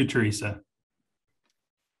 How about you, Teresa?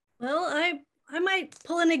 Well, I might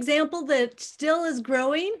pull an example that still is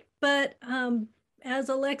growing, but as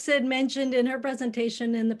Alexa had mentioned in her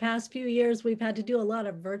presentation, in the past few years, we've had to do a lot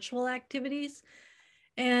of virtual activities.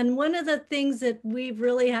 And one of the things that we've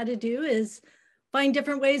really had to do is find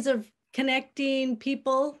different ways of connecting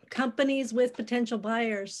people, companies with potential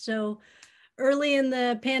buyers. So early in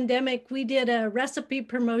the pandemic, we did a recipe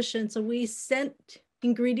promotion. So we sent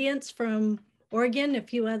ingredients from Oregon, a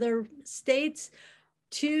few other states,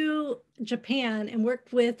 to Japan and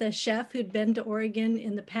worked with a chef who'd been to Oregon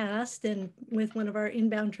in the past and with one of our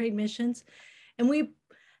inbound trade missions. And we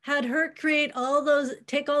had her take all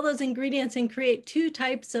those ingredients and create 2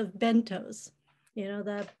 types of bentos,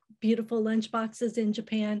 the beautiful lunch boxes in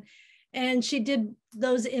Japan. And she did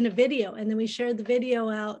those in a video, and then we shared the video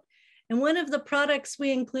out. And one of the products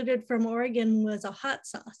we included from Oregon was a hot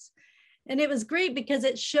sauce. And it was great because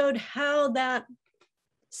it showed how that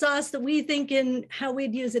sauce that we think in how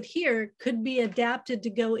we'd use it here could be adapted to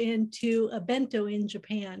go into a bento in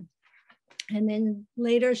Japan. And then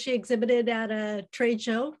later she exhibited at a trade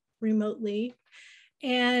show remotely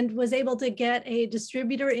and was able to get a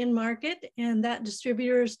distributor in market, and that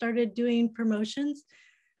distributor started doing promotions.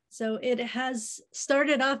 So it has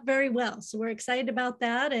started off very well. So we're excited about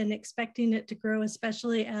that and expecting it to grow,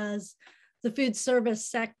 especially as the food service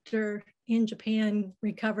sector in Japan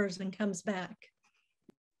recovers and comes back.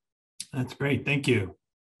 That's great. Thank you.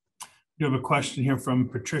 You have a question here from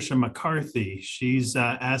Patricia McCarthy. She's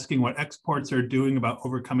asking what exports are doing about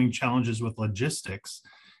overcoming challenges with logistics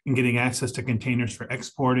and getting access to containers for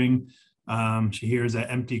exporting. She hears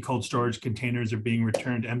that empty cold storage containers are being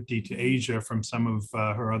returned empty to Asia from some of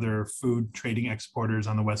her other food trading exporters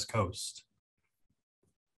on the West Coast.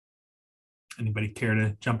 Anybody care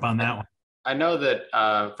to jump on that one? I know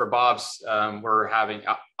that for Bob's, we're having,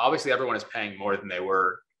 obviously everyone is paying more than they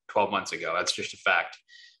were 12 months ago. That's just a fact.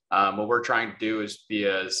 What we're trying to do is be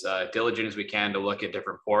as diligent as we can to look at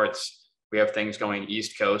different ports. We have things going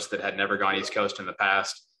East Coast that had never gone East Coast in the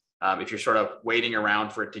past. If you're sort of waiting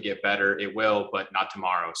around for it to get better, it will, but not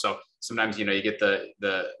tomorrow. So sometimes, you get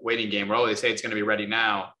the waiting game where, they say it's going to be ready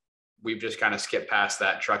now. We've just kind of skipped past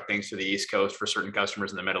that, truck things to the East Coast for certain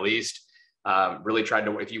customers in the Middle East. Really tried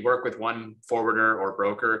to, if you work with one forwarder or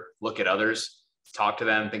broker, look at others, talk to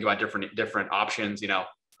them, think about different options.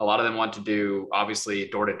 A lot of them want to do obviously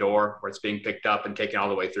door to door where it's being picked up and taken all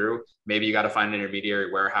the way through. Maybe you got to find an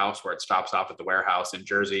intermediary warehouse where it stops off at the warehouse in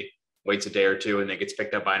Jersey, waits a day or two, and then gets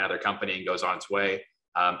picked up by another company and goes on its way.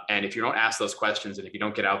 And if you don't ask those questions and if you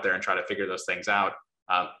don't get out there and try to figure those things out,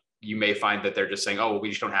 you may find that they're just saying, we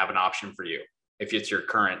just don't have an option for you if it's your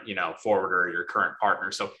current, forwarder or your current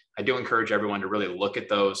partner. So I do encourage everyone to really look at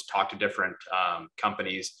those, talk to different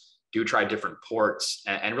companies, do try different ports,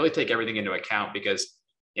 and really take everything into account, because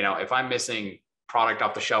You know, if I'm missing product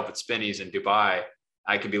off the shelf at Spinneys in Dubai,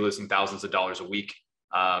 I could be losing thousands of dollars a week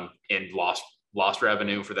in lost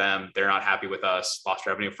revenue for them. They're not happy with us, lost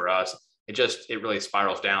revenue for us. It really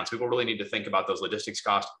spirals down. So people really need to think about those logistics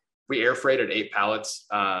costs. We air freighted 8 pallets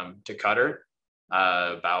to Qatar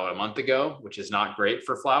about a month ago, which is not great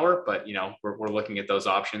for flour, but you know, we're looking at those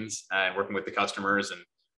options and working with the customers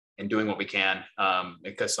and doing what we can,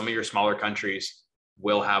 because some of your smaller countries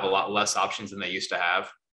will have a lot less options than they used to have.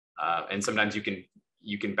 And sometimes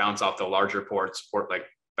you can bounce off the larger ports, like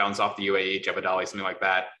bounce off the UAE, Abu Dhabi, something like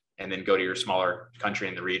that, and then go to your smaller country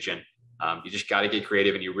in the region. You just got to get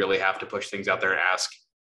creative, and you really have to push things out there and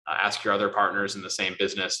ask your other partners in the same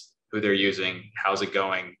business who they're using, how's it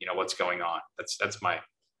going, you know, what's going on. That's my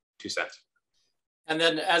 2 cents. And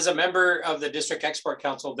then as a member of the District Export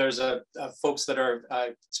Council, there's folks that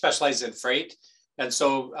are specialized in freight. And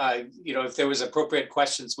so, you know, if there was appropriate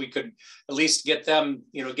questions, we could at least get them,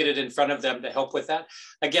 you know, get it in front of them to help with that.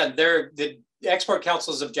 Again, the Export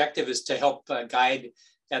Council's objective is to help guide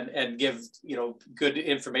and give, you know, good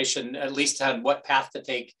information, at least on what path to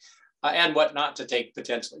take and what not to take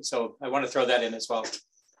potentially. So I want to throw that in as well.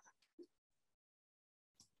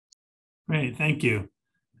 Great, thank you.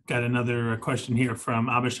 Got another question here from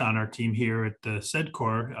Abishan, our team here at the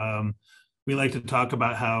SEDCOR. We like to talk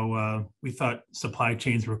about how we thought supply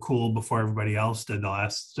chains were cool before everybody else did the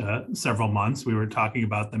last several months. We were talking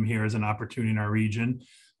about them here as an opportunity in our region.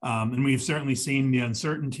 And we've certainly seen the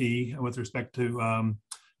uncertainty with respect to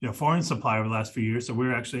you know, foreign supply over the last few years. So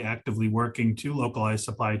we're actually actively working to localize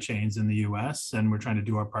supply chains in the US, and we're trying to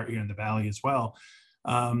do our part here in the Valley as well.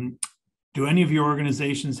 Do any of your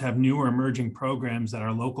organizations have new or emerging programs that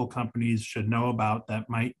our local companies should know about that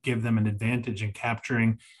might give them an advantage in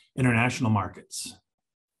capturing international markets?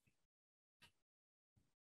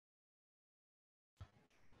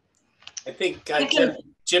 I think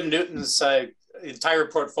Jim Newton's entire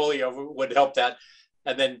portfolio would help that.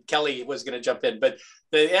 And then Kelly was going to jump in. But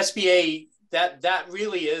the SBA, that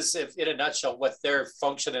really is, if in a nutshell, what their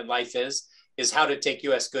function in life is how to take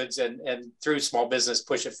U.S. goods and through small business,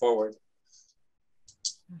 push it forward.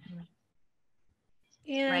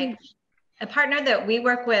 And right. A partner that we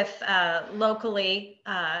work with locally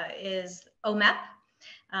is OMEP,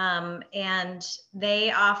 and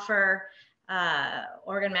they offer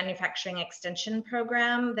Oregon Manufacturing Extension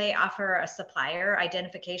Program. They offer a supplier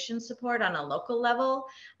identification support on a local level.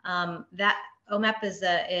 That OMEP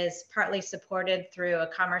is partly supported through a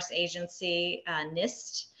commerce agency,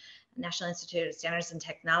 NIST, National Institute of Standards and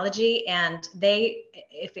Technology, and they,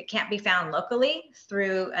 if it can't be found locally,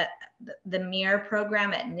 through the MIR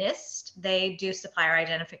program at NIST, they do supplier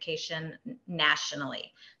identification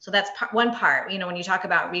nationally. So that's one part. You know, when you talk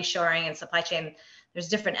about reshoring and supply chain, there's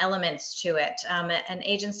different elements to it. An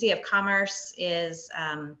agency of commerce is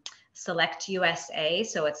Select USA,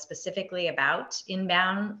 so it's specifically about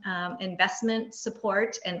inbound investment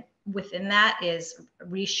support, and within that is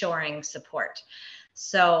reshoring support.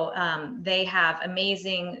 So they have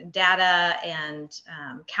amazing data and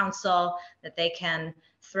counsel that they can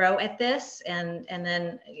throw at this, and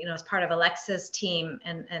then, you know, as part of Alexa's team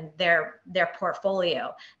and their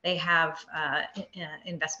portfolio, they have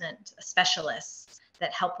investment specialists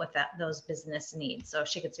that help with those business needs. So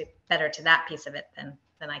she could speak better to that piece of it than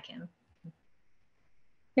I can.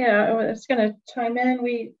 Yeah, I was going to chime in.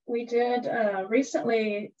 We did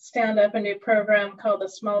recently stand up a new program called the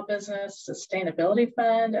Small Business Sustainability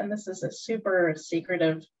Fund, and this is a super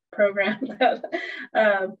secretive program that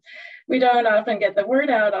we don't often get the word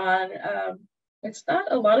out on. It's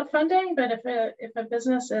not a lot of funding, but if a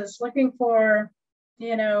business is looking for,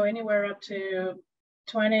 you know, anywhere up to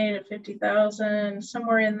 20 to 50,000,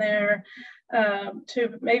 somewhere in there,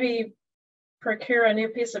 to maybe procure a new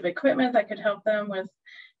piece of equipment that could help them with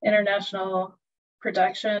international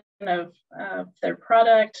production of their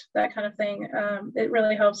product, that kind of thing. It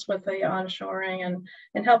really helps with the onshoring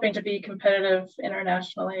and helping to be competitive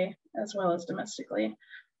internationally as well as domestically.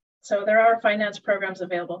 So there are finance programs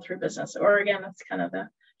available through Business Oregon. That's kind of the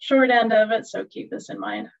short end of it, so keep this in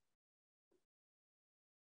mind.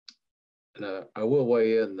 And I will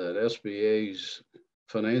weigh in that SBA's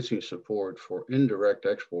financing support for indirect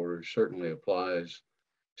exporters certainly applies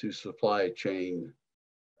to supply chain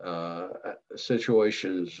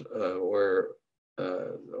situations where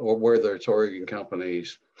there's Oregon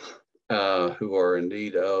companies who are in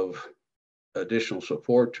need of additional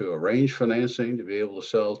support to arrange financing to be able to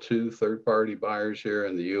sell to third-party buyers here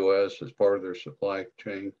in the U.S. as part of their supply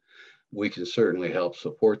chain. We can certainly help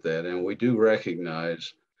support that, and we do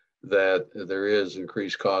recognize that there is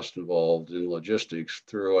increased cost involved in logistics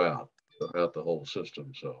throughout the whole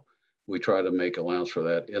system. So we try to make allowance for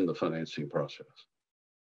that in the financing process.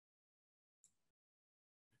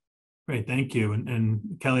 Great, thank you.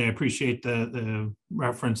 And Kelly, I appreciate the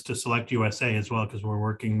reference to Select USA as well, because we're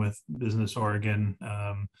working with Business Oregon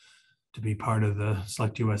to be part of the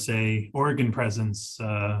Select USA Oregon presence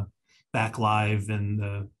back live in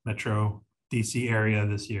the Metro DC area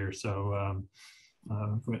this year. So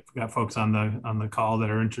we've got folks on the call that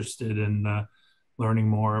are interested in learning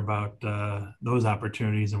more about those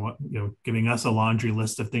opportunities and what, giving us a laundry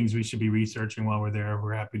list of things we should be researching while we're there.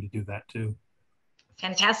 We're happy to do that too.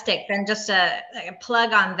 Fantastic. Then just a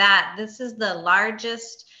plug on that. This is the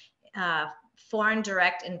largest foreign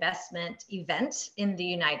direct investment event in the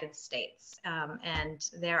United States. And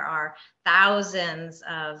there are thousands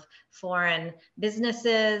of foreign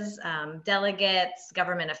businesses, delegates,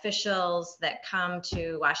 government officials that come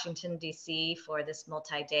to Washington, D.C. for this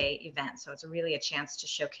multi-day event. So it's really a chance to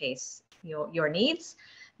showcase your needs,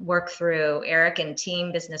 work through Eric and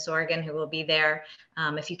team Business Oregon, who will be there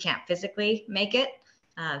if you can't physically make it,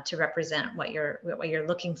 to represent what you're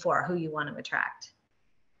looking for, who you want to attract.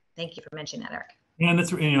 Thank you for mentioning that, Eric. And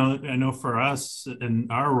that's, I know for us in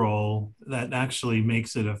our role, that actually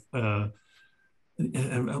makes it a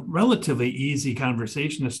relatively easy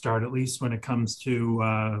conversation to start, at least when it comes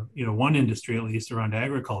to, one industry, at least around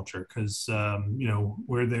agriculture, because,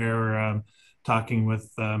 we're there talking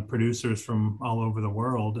with producers from all over the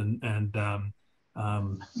world, and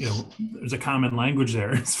there's a common language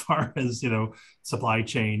there as far as, supply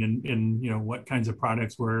chain and what kinds of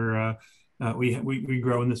products we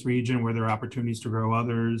grow in this region, where there are opportunities to grow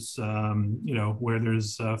others, where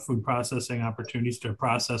there's food processing opportunities to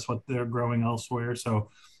process what they're growing elsewhere. So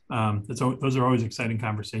those are always exciting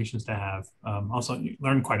conversations to have. Also, you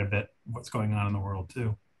learn quite a bit of what's going on in the world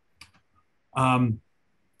too.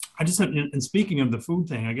 I just, and speaking of the food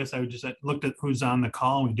thing, I guess I would just looked at who's on the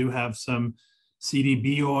call. We do have some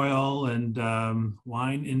CDB oil and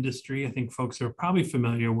wine industry. I think folks are probably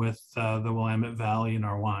familiar with the Willamette Valley and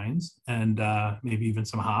our wines, and maybe even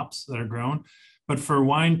some hops that are grown. But for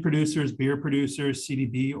wine producers, beer producers,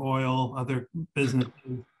 CDB oil, other businesses,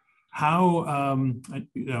 how,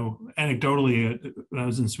 anecdotally, when I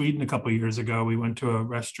was in Sweden a couple of years ago, we went to a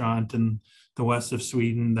restaurant in the west of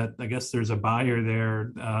Sweden that I guess there's a buyer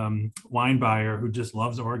there, wine buyer, who just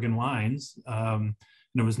loves Oregon wines. And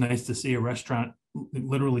it was nice to see a restaurant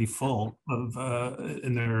literally full of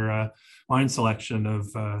in their wine selection of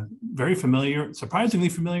very familiar, surprisingly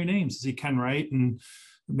familiar names. See Ken Wright and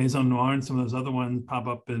Maison Noir and some of those other ones pop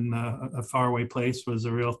up in a faraway place was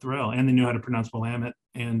a real thrill. And they knew how to pronounce Willamette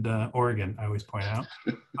and Oregon, I always point out.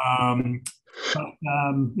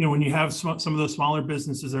 When you have some of those smaller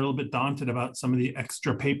businesses, they're a little bit daunted about some of the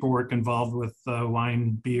extra paperwork involved with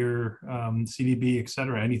wine, beer, CDB, et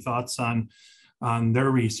cetera. Any thoughts on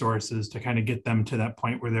their resources to kind of get them to that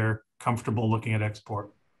point where they're comfortable looking at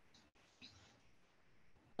export?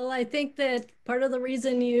 Well, I think that part of the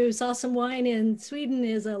reason you saw some wine in Sweden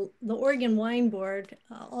is the Oregon Wine Board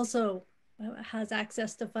also has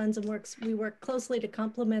access to funds and we work closely to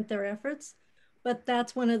complement their efforts. But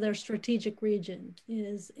that's one of their strategic regions,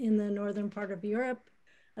 is in the northern part of Europe,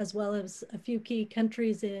 as well as a few key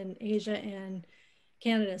countries in Asia and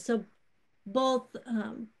Canada. So both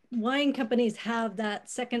wine companies have that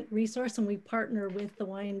second resource, and we partner with the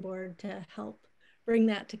Wine Board to help bring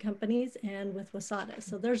that to companies, and with Wasada.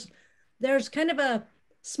 So there's kind of a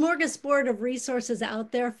smorgasbord of resources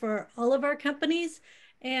out there for all of our companies.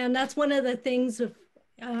 And that's one of the things, if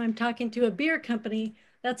I'm talking to a beer company,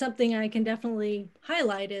 that's something I can definitely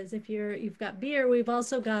highlight, is if you've got beer, we've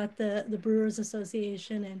also got the Brewers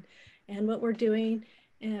Association and what we're doing,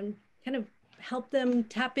 and kind of help them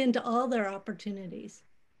tap into all their opportunities.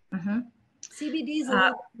 Mm-hmm. CBD is a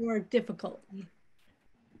little more difficult.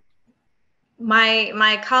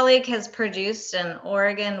 My colleague has produced an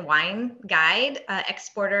Oregon wine guide,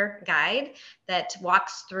 exporter guide, that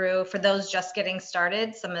walks through, for those just getting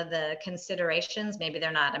started, some of the considerations. Maybe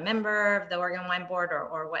they're not a member of the Oregon Wine Board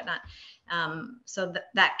or whatnot. So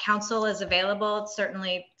that counsel is available.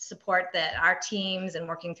 Certainly support that our teams and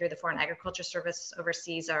working through the Foreign Agriculture Service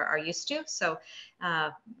overseas are used to. So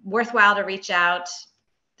worthwhile to reach out.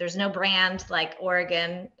 There's no brand like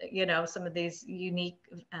Oregon, some of these unique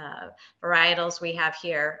varietals we have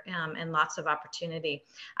here, and lots of opportunity.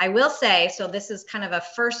 I will say, so this is kind of a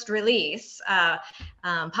first release,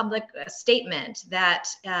 public statement, that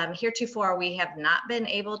heretofore we have not been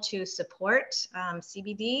able to support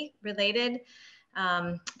CBD related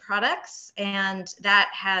products, and that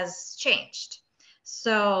has changed.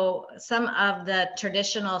 So some of the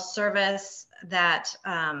traditional service that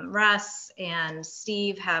Russ and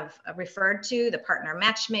Steve have referred to, the partner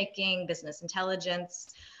matchmaking, business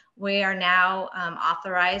intelligence, we are now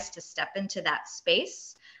authorized to step into that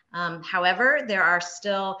space. However, there are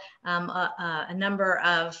still a number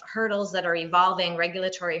of hurdles that are evolving,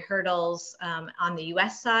 regulatory hurdles on the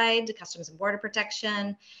US side, Customs and Border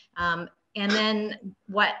Protection, and then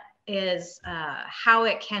what is how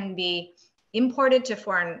it can be imported to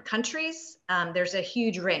foreign countries. There's a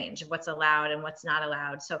huge range of what's allowed and what's not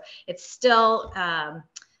allowed. So it's still, I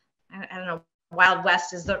don't know, Wild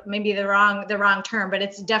West is maybe the wrong term, but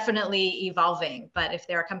it's definitely evolving. But if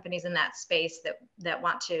there are companies in that space that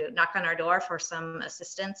want to knock on our door for some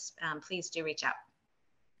assistance, please do reach out.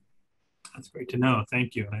 That's great to know.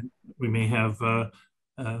 Thank you. And we may have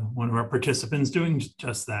one of our participants doing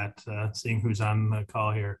just that, seeing who's on the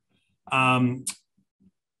call here.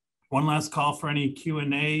 One last call for any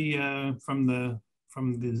Q&A from the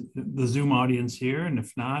Zoom audience here, and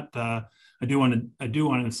if not, I do want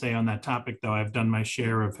to say on that topic though, I've done my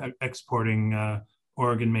share of exporting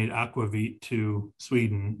Oregon-made aquavit to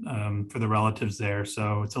Sweden for the relatives there,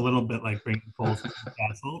 so it's a little bit like bringing full from the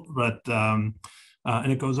castle, but and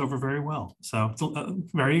it goes over very well. So it's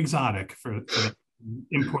very exotic for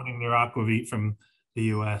importing their aquavit from the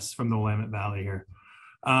U.S. from the Willamette Valley here.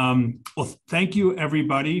 Well, thank you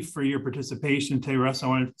everybody for your participation today. Russ,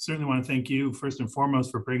 I certainly want to thank you first and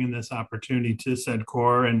foremost for bringing this opportunity to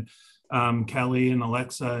SEDCOR, and Kelly and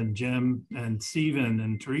Alexa and Jim and Stephen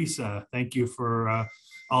and Teresa. Thank you for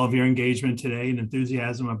all of your engagement today and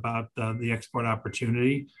enthusiasm about the export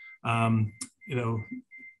opportunity. You know,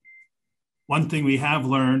 one thing we have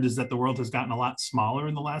learned is that the world has gotten a lot smaller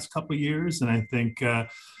in the last couple of years, and I think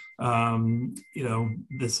you know,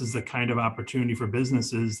 this is the kind of opportunity for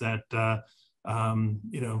businesses that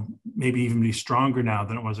you know, maybe even be stronger now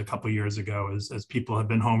than it was a couple of years ago, as people have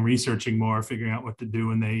been home researching more, figuring out what to do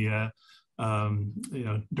when they you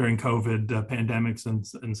know, during COVID pandemics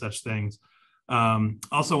and such things.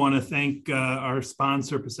 Also want to thank our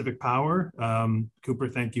sponsor, Pacific Power. Cooper,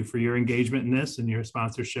 thank you for your engagement in this and your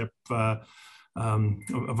sponsorship of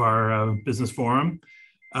our business forum.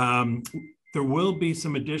 There will be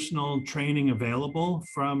some additional training available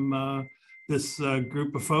from this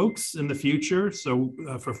group of folks in the future. So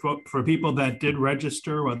for people that did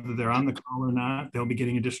register, whether they're on the call or not, they'll be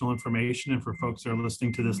getting additional information. And for folks that are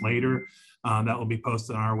listening to this later, that will be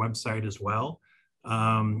posted on our website as well.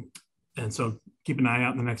 And so keep an eye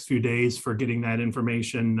out in the next few days for getting that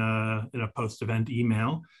information in a post-event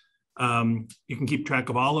email. You can keep track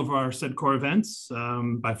of all of our SEDCOR events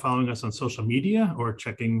by following us on social media or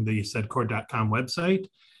checking the sedcor.com website.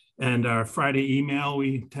 And our Friday email,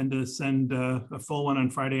 we tend to send a full one on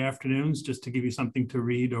Friday afternoons just to give you something to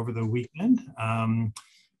read over the weekend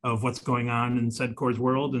of what's going on in SEDCOR's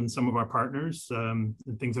world and some of our partners and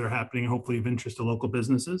things that are happening, hopefully of interest to local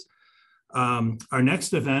businesses. Our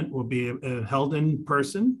next event will be held in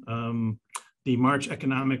person, the March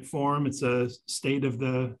Economic Forum. It's a state of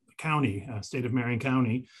the county, state of Marion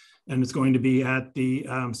County, and it's going to be at the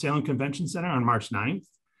Salem Convention Center on March 9th.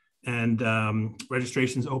 And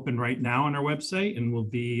registration's open right now on our website and will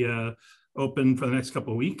be open for the next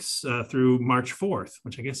couple of weeks through March 4th,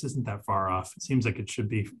 which I guess isn't that far off. It seems like it should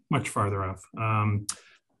be much farther off.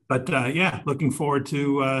 But yeah, looking forward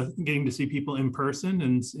to getting to see people in person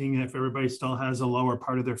and seeing if everybody still has a lower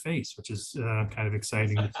part of their face, which is kind of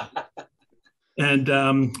exciting.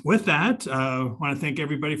 And with that, I want to thank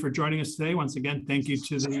everybody for joining us today. Once again, thank you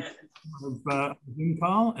to the Zoom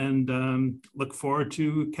call, and look forward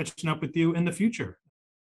to catching up with you in the future.